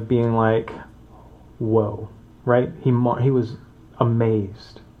way of being like, whoa, right? He was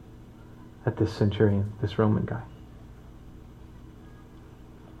amazed at this centurion, this Roman guy.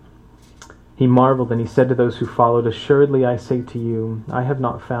 He marveled and he said to those who followed, assuredly I say to you, I have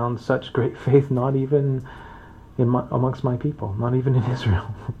not found such great faith, not even amongst my people, not even in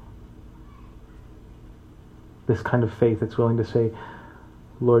Israel. This kind of faith that's willing to say,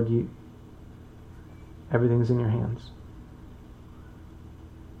 Lord, everything's in your hands.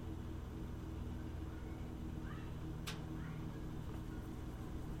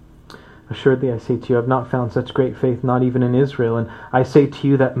 Assuredly, I say to you, I have not found such great faith, not even in Israel. And I say to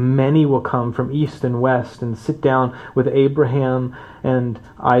you that many will come from east and west and sit down with Abraham and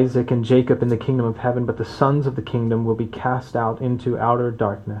Isaac and Jacob in the kingdom of heaven. But the sons of the kingdom will be cast out into outer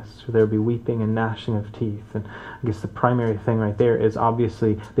darkness, where there will be weeping and gnashing of teeth. And I guess the primary thing right there is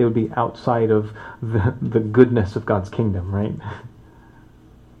obviously they would be outside of the goodness of God's kingdom, right?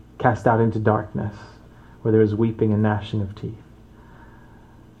 Cast out into darkness, where there is weeping and gnashing of teeth.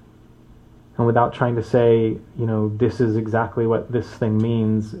 And without trying to say, this is exactly what this thing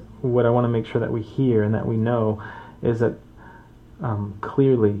means, what I want to make sure that we hear and that we know is that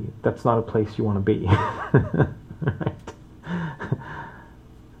clearly that's not a place you want to be. Right?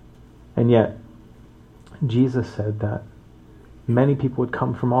 And yet, Jesus said that many people would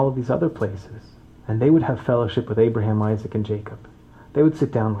come from all of these other places, and they would have fellowship with Abraham, Isaac, and Jacob. They would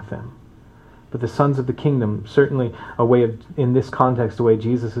sit down with them. But the sons of the kingdom, certainly in this context, the way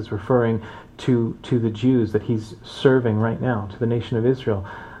Jesus is referring to the Jews that he's serving right now, to the nation of Israel,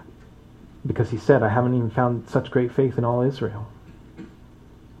 because he said, I haven't even found such great faith in all Israel.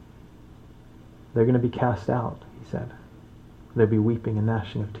 They're going to be cast out, he said. There'll be weeping and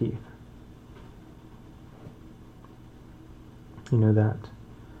gnashing of teeth. That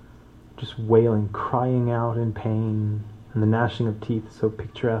just wailing, crying out in pain, and the gnashing of teeth, so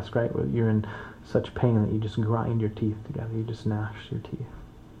picturesque, right? Where you're in such pain that you just grind your teeth together. You just gnash your teeth.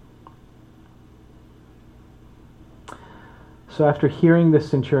 So after hearing the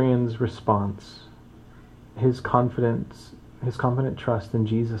centurion's response, his confident trust in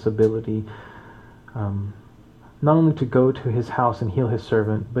Jesus' ability, not only to go to his house and heal his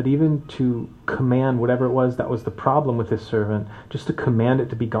servant, but even to command whatever it was that was the problem with his servant, just to command it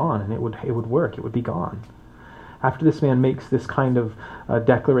to be gone, and it would work. It would be gone. After this man makes this kind of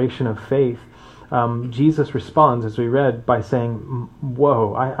declaration of faith, Jesus responds, as we read, by saying,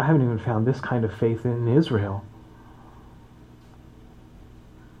 whoa, I haven't even found this kind of faith in Israel.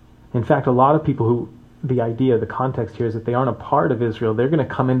 In fact, a lot of people the context here is that they aren't a part of Israel. They're going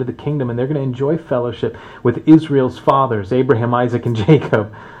to come into the kingdom and they're going to enjoy fellowship with Israel's fathers, Abraham, Isaac, and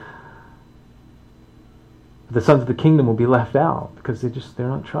Jacob. The sons of the kingdom will be left out because they're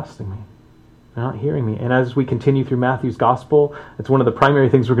not trusting me. They're not hearing me. And as we continue through Matthew's gospel, it's one of the primary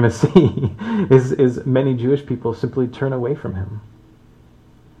things we're going to see is many Jewish people simply turn away from him.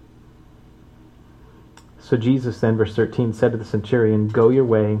 So Jesus then, verse 13, said to the centurion, go your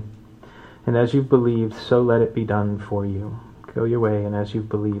way, and as you've believed, so let it be done for you. Go your way, and as you've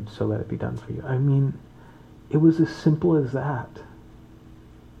believed, so let it be done for you. I mean, it was as simple as that.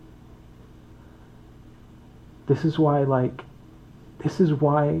 This is why, This is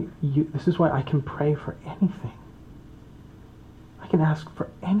why I can pray for anything. I can ask for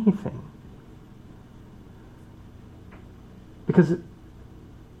anything. Because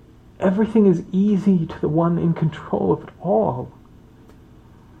everything is easy to the one in control of it all.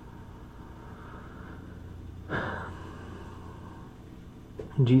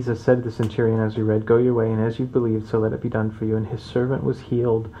 And Jesus said to the centurion, as we read, "Go your way, and as you believed, so let it be done for you." And his servant was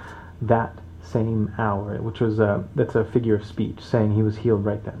healed that same hour, which was that's a figure of speech, saying he was healed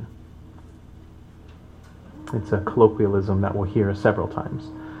right then. It's a colloquialism that we'll hear several times.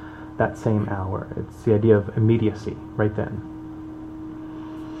 That same hour. It's the idea of immediacy, right then.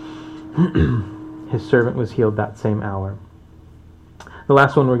 His servant was healed that same hour. The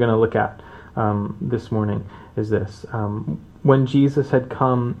last one we're going to look at this morning is this. When Jesus had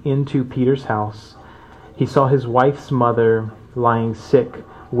come into Peter's house, he saw his wife's mother lying sick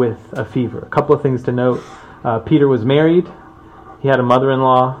with a fever. A couple of things to note. Peter was married. He had a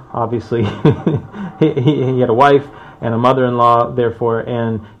mother-in-law, obviously. he had a wife and a mother-in-law, therefore,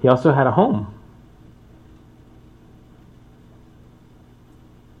 and he also had a home.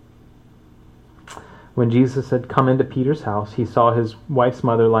 When Jesus had come into Peter's house, he saw his wife's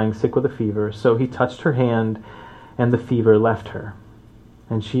mother lying sick with a fever. So he touched her hand, and the fever left her.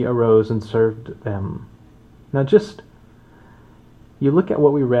 And she arose and served them. Now you look at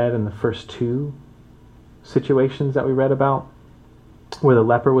what we read in the first two situations that we read about, where the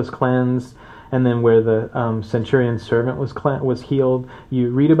leper was cleansed, and then where the centurion's servant was healed. You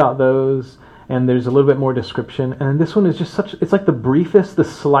read about those, and there's a little bit more description. And this one is just it's like the briefest, the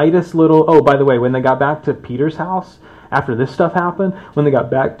slightest little, oh, by the way, when they got back to Peter's house, after this stuff happened, when they got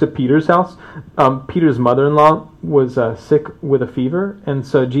back to Peter's house, Peter's mother-in-law was sick with a fever, and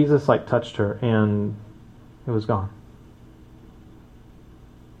so Jesus touched her, and it was gone.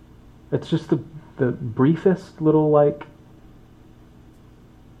 It's just the briefest little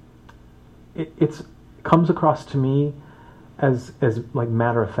it comes across to me as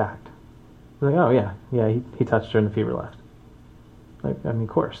matter of fact. Oh yeah, he touched her and the fever left. Of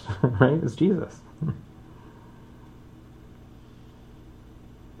course, right? It's Jesus.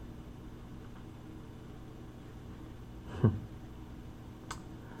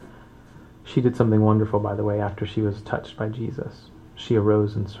 She did something wonderful, by the way, after she was touched by Jesus. She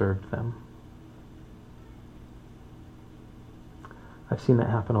arose and served them. I've seen that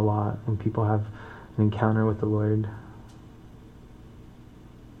happen a lot when people have an encounter with the Lord.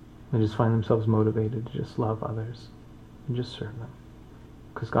 They just find themselves motivated to just love others and just serve them.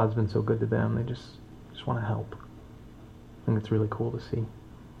 Because God's been so good to them, they just want to help. I think it's really cool to see.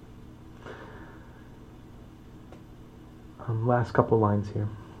 Last couple lines here.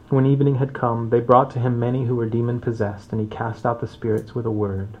 When evening had come, they brought to him many who were demon-possessed, and he cast out the spirits with a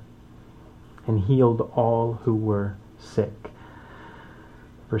word and healed all who were sick.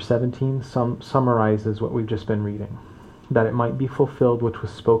 Verse 17 summarizes what we've just been reading, that it might be fulfilled which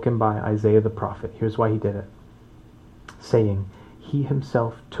was spoken by Isaiah the prophet. Here's why he did it, saying, "He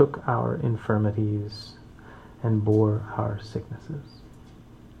himself took our infirmities and bore our sicknesses."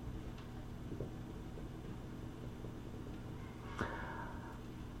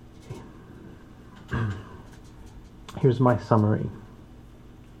 Here's my summary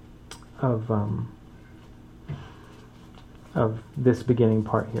of this beginning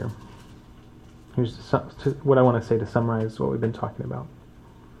part here. Here's what I want to say to summarize what we've been talking about.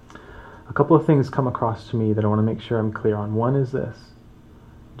 A couple of things come across to me that I want to make sure I'm clear on. One is this: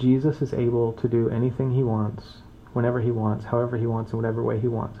 Jesus is able to do anything he wants, whenever he wants, however he wants, in whatever way he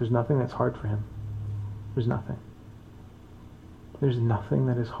wants. There's nothing that's hard for him. There's nothing. There's nothing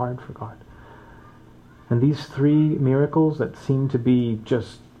that is hard for God. And these three miracles that seem to be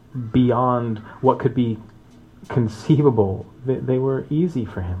just beyond what could be conceivable, they were easy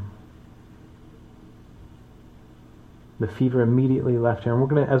for him. The fever immediately left her. And we're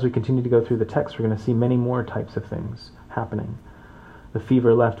going to, as we continue to go through the text, we're going to see many more types of things happening. The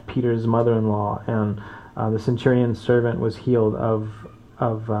fever left Peter's mother-in-law, and the centurion's servant was healed of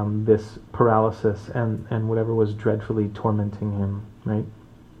this paralysis and whatever was dreadfully tormenting him, right?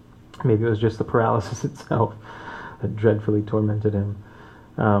 Maybe it was just the paralysis itself that dreadfully tormented him.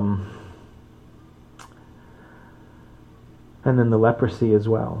 And then the leprosy as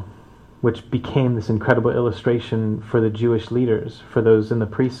well, which became this incredible illustration for the Jewish leaders, for those in the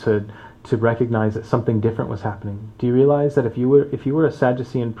priesthood, to recognize that something different was happening. Do you realize that if you were a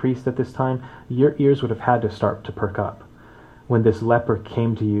Sadducean priest at this time, your ears would have had to start to perk up when this leper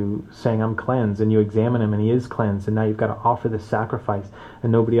came to you saying, "I'm cleansed," and you examine him and he is cleansed, and now you've got to offer this sacrifice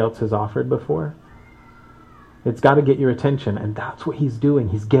and nobody else has offered before? It's got to get your attention, and that's what he's doing.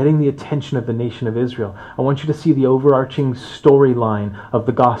 He's getting the attention of the nation of Israel. I want you to see the overarching storyline of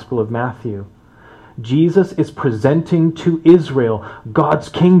the Gospel of Matthew. Jesus is presenting to Israel God's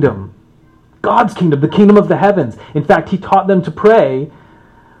kingdom. God's kingdom, the kingdom of the heavens. In fact, he taught them to pray,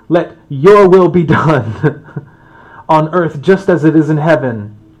 "Let your will be done on earth just as it is in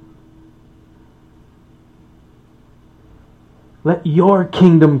heaven." Let your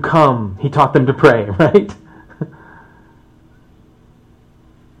kingdom come, he taught them to pray, right?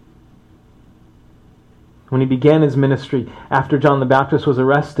 When he began his ministry, after John the Baptist was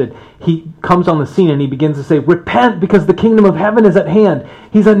arrested, he comes on the scene and he begins to say, "Repent, because the kingdom of heaven is at hand."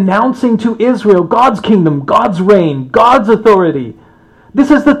 He's announcing to Israel God's kingdom, God's reign, God's authority. This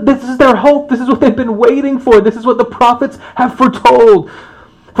is their hope. This is what they've been waiting for. This is what the prophets have foretold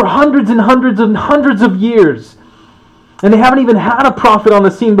for hundreds and hundreds and hundreds of years. And they haven't even had a prophet on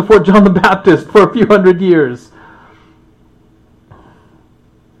the scene before John the Baptist for a few hundred years.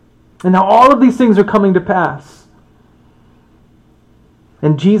 And now all of these things are coming to pass.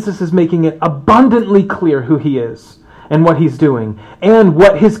 And Jesus is making it abundantly clear who he is and what he's doing and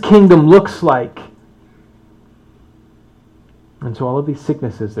what his kingdom looks like. And so all of these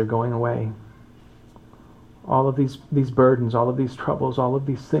sicknesses, they're going away. All of these burdens, all of these troubles, all of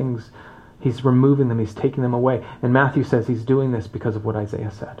these things, he's removing them, he's taking them away. And Matthew says he's doing this because of what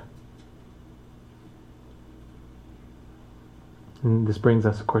Isaiah said. And this brings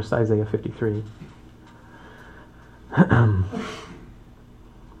us, of course, to Isaiah 53.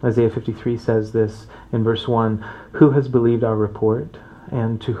 Isaiah 53 says this in verse 1, "Who has believed our report,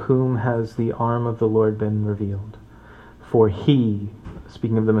 and to whom has the arm of the Lord been revealed? For he,"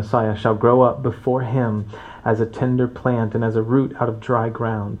 speaking of the Messiah, "shall grow up before him as a tender plant and as a root out of dry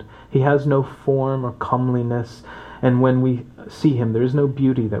ground. He has no form or comeliness, and when we see him, there is no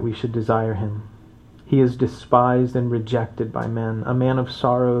beauty that we should desire him. He is despised and rejected by men, a man of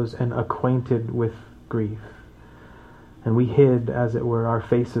sorrows and acquainted with grief. And we hid, as it were, our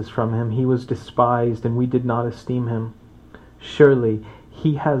faces from him. He was despised, and we did not esteem him. Surely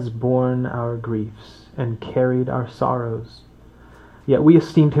he has borne our griefs and carried our sorrows. Yet we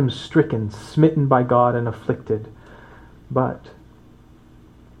esteemed him stricken, smitten by God, and afflicted. But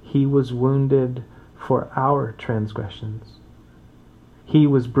he was wounded for our transgressions. He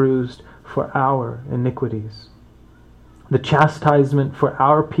was bruised for our iniquities. The chastisement for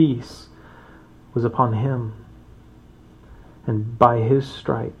our peace was upon him, and by his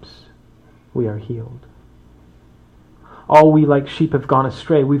stripes we are healed. All we like sheep have gone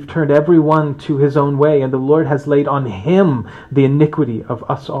astray. We've turned every one to his own way, and the Lord has laid on him the iniquity of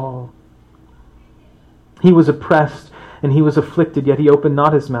us all. He was oppressed and he was afflicted, yet he opened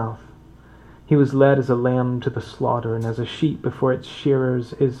not his mouth. He was led as a lamb to the slaughter, and as a sheep before its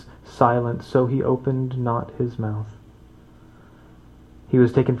shearers is silent, so he opened not his mouth. He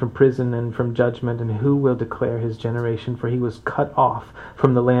was taken from prison and from judgment, and who will declare his generation? For he was cut off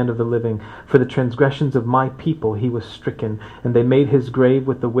from the land of the living. For the transgressions of my people he was stricken, and they made his grave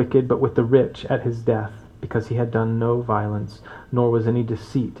with the wicked, but with the rich at his death, because he had done no violence, nor was any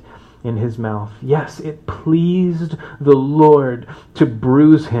deceit in his mouth. Yes, it pleased the Lord to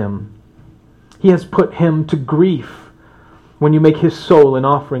bruise him. He has put him to grief. When you make his soul an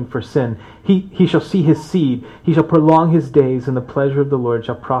offering for sin, he shall see his seed. He shall prolong his days, and the pleasure of the Lord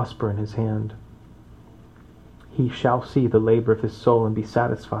shall prosper in his hand. He shall see the labor of his soul and be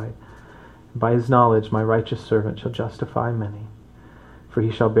satisfied. By his knowledge my righteous servant shall justify many, for he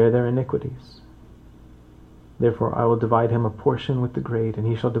shall bear their iniquities. Therefore I will divide him a portion with the great, and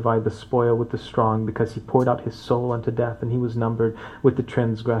he shall divide the spoil with the strong, because he poured out his soul unto death, and he was numbered with the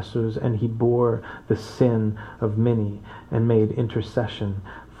transgressors, and he bore the sin of many, and made intercession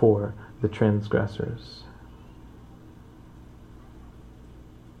for the transgressors.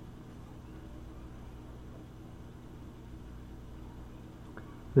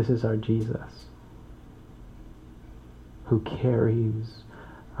 This is our Jesus, who carries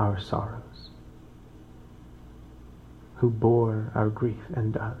our sorrows, who bore our grief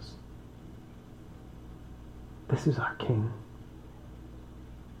and does. This is our King.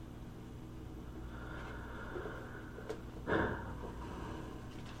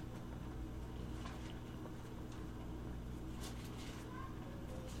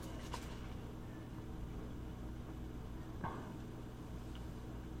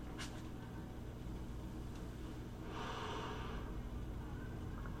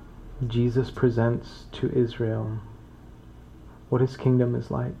 Jesus presents to Israel what his kingdom is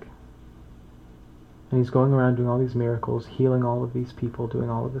like. And he's going around doing all these miracles, healing all of these people, doing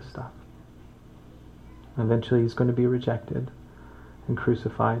all of this stuff. And eventually he's going to be rejected and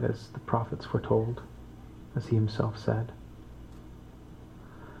crucified as the prophets foretold. as he himself said.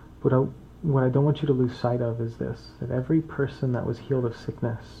 But what I don't want you to lose sight of is this, that every person that was healed of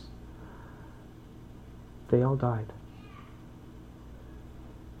sickness, they all died.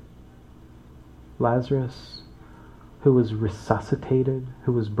 Lazarus, who was resuscitated,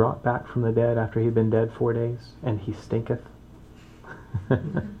 who was brought back from the dead after he had been dead 4 days, and he stinketh.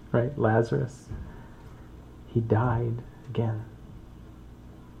 Right? Lazarus, he died again.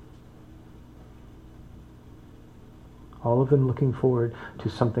 All of them looking forward to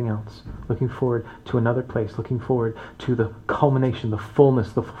something else, looking forward to another place, looking forward to the culmination, the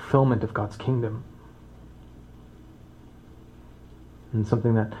fullness, the fulfillment of God's kingdom. And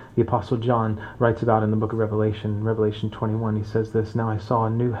something that the Apostle John writes about in the book of Revelation, Revelation 21, he says this, "Now I saw a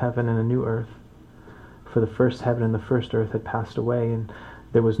new heaven and a new earth, for the first heaven and the first earth had passed away, and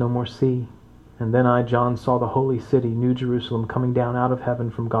there was no more sea. And then I, John, saw the holy city, New Jerusalem, coming down out of heaven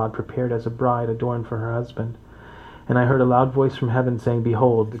from God, prepared as a bride adorned for her husband. And I heard a loud voice from heaven saying,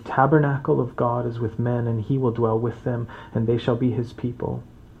 Behold, the tabernacle of God is with men, and he will dwell with them, and they shall be his people.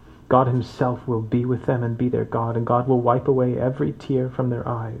 God himself will be with them and be their God, and God will wipe away every tear from their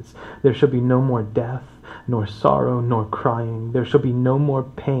eyes. There shall be no more death, nor sorrow, nor crying. There shall be no more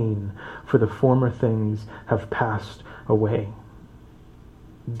pain, for the former things have passed away."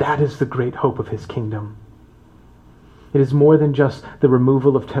 That is the great hope of his kingdom. It is more than just the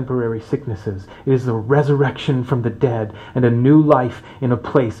removal of temporary sicknesses. It is the resurrection from the dead and a new life in a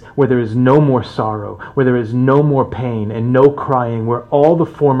place where there is no more sorrow, where there is no more pain and no crying, where all the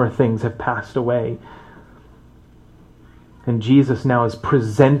former things have passed away. And Jesus now is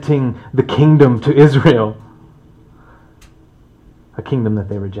presenting the kingdom to Israel, a kingdom that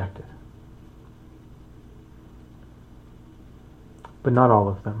they rejected. But not all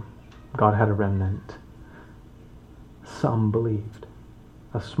of them. God had a remnant. Some believed.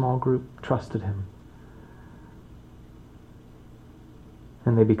 A small group trusted him.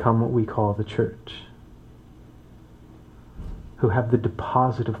 And they become what we call the church, who have the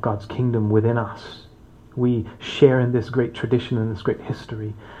deposit of God's kingdom within us. We share in this great tradition and this great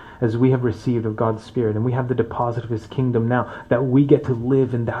history as we have received of God's Spirit, and we have the deposit of his kingdom now, that we get to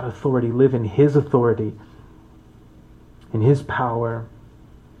live in that authority, live in his authority, in his power,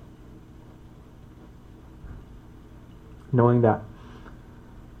 knowing that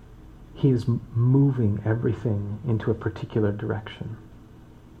he is moving everything into a particular direction,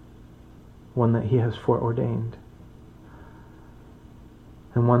 one that he has foreordained,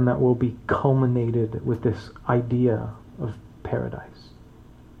 and one that will be culminated with this idea of paradise,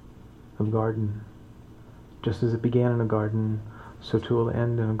 of garden. Just as it began in a garden, so too will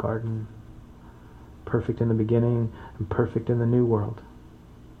end in a garden, perfect in the beginning and perfect in the new world.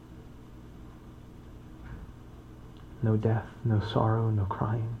 No death, no sorrow, no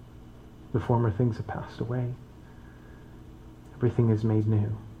crying. The former things have passed away. Everything is made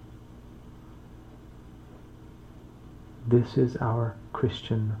new. This is our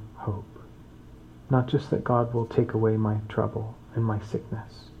Christian hope. Not just that God will take away my trouble and my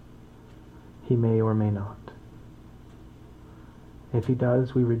sickness. He may or may not. If he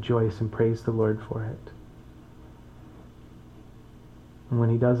does, we rejoice and praise the Lord for it. And when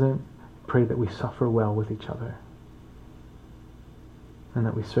he doesn't, pray that we suffer well with each other, and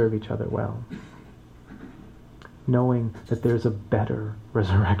that we serve each other well, knowing that there's a better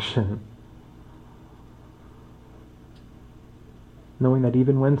resurrection. Knowing that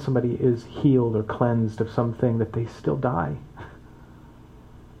even when somebody is healed or cleansed of something, that they still die.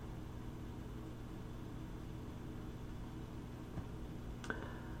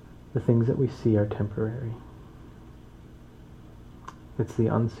 The things that we see are temporary. It's the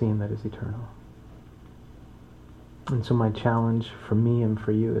unseen that is eternal. And so my challenge for me and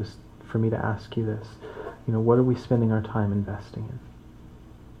for you is for me to ask you this. What are we spending our time investing in?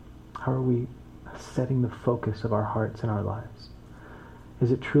 How are we setting the focus of our hearts and our lives?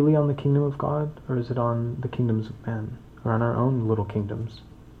 Is it truly on the kingdom of God, or is it on the kingdoms of men, or on our own little kingdoms?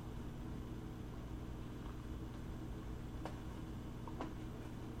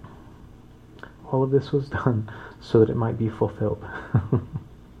 All of this was done so that it might be fulfilled.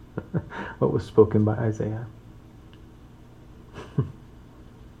 What was spoken by Isaiah.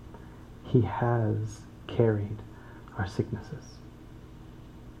 He has carried our sicknesses.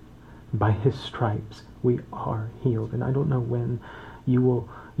 By his stripes we are healed. And I don't know when you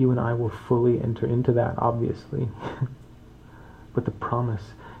and I will fully enter into that, obviously. But the promise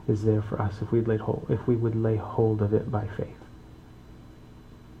is there for us if we would lay hold of it by faith.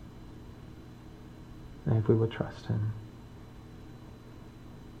 And if we would trust him.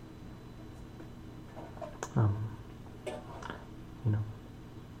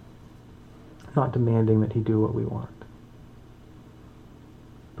 not demanding that he do what we want,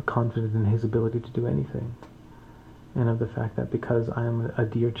 but confident in his ability to do anything, and of the fact that because I am a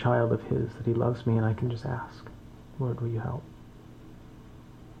dear child of his, that he loves me and I can just ask, Lord, will you help?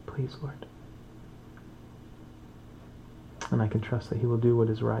 Please, Lord. And I can trust that he will do what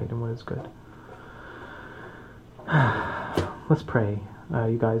is right and what is good. Let's pray,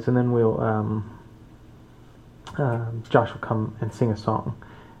 you guys, and then we'll Josh will come and sing a song.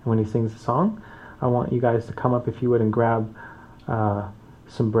 And when he sings the song, I want you guys to come up, if you would, and grab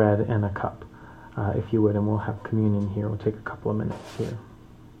some bread and a cup, if you would, and we'll have communion here. We'll take a couple of minutes here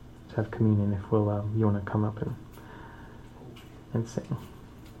to have communion. If you want to come up and sing.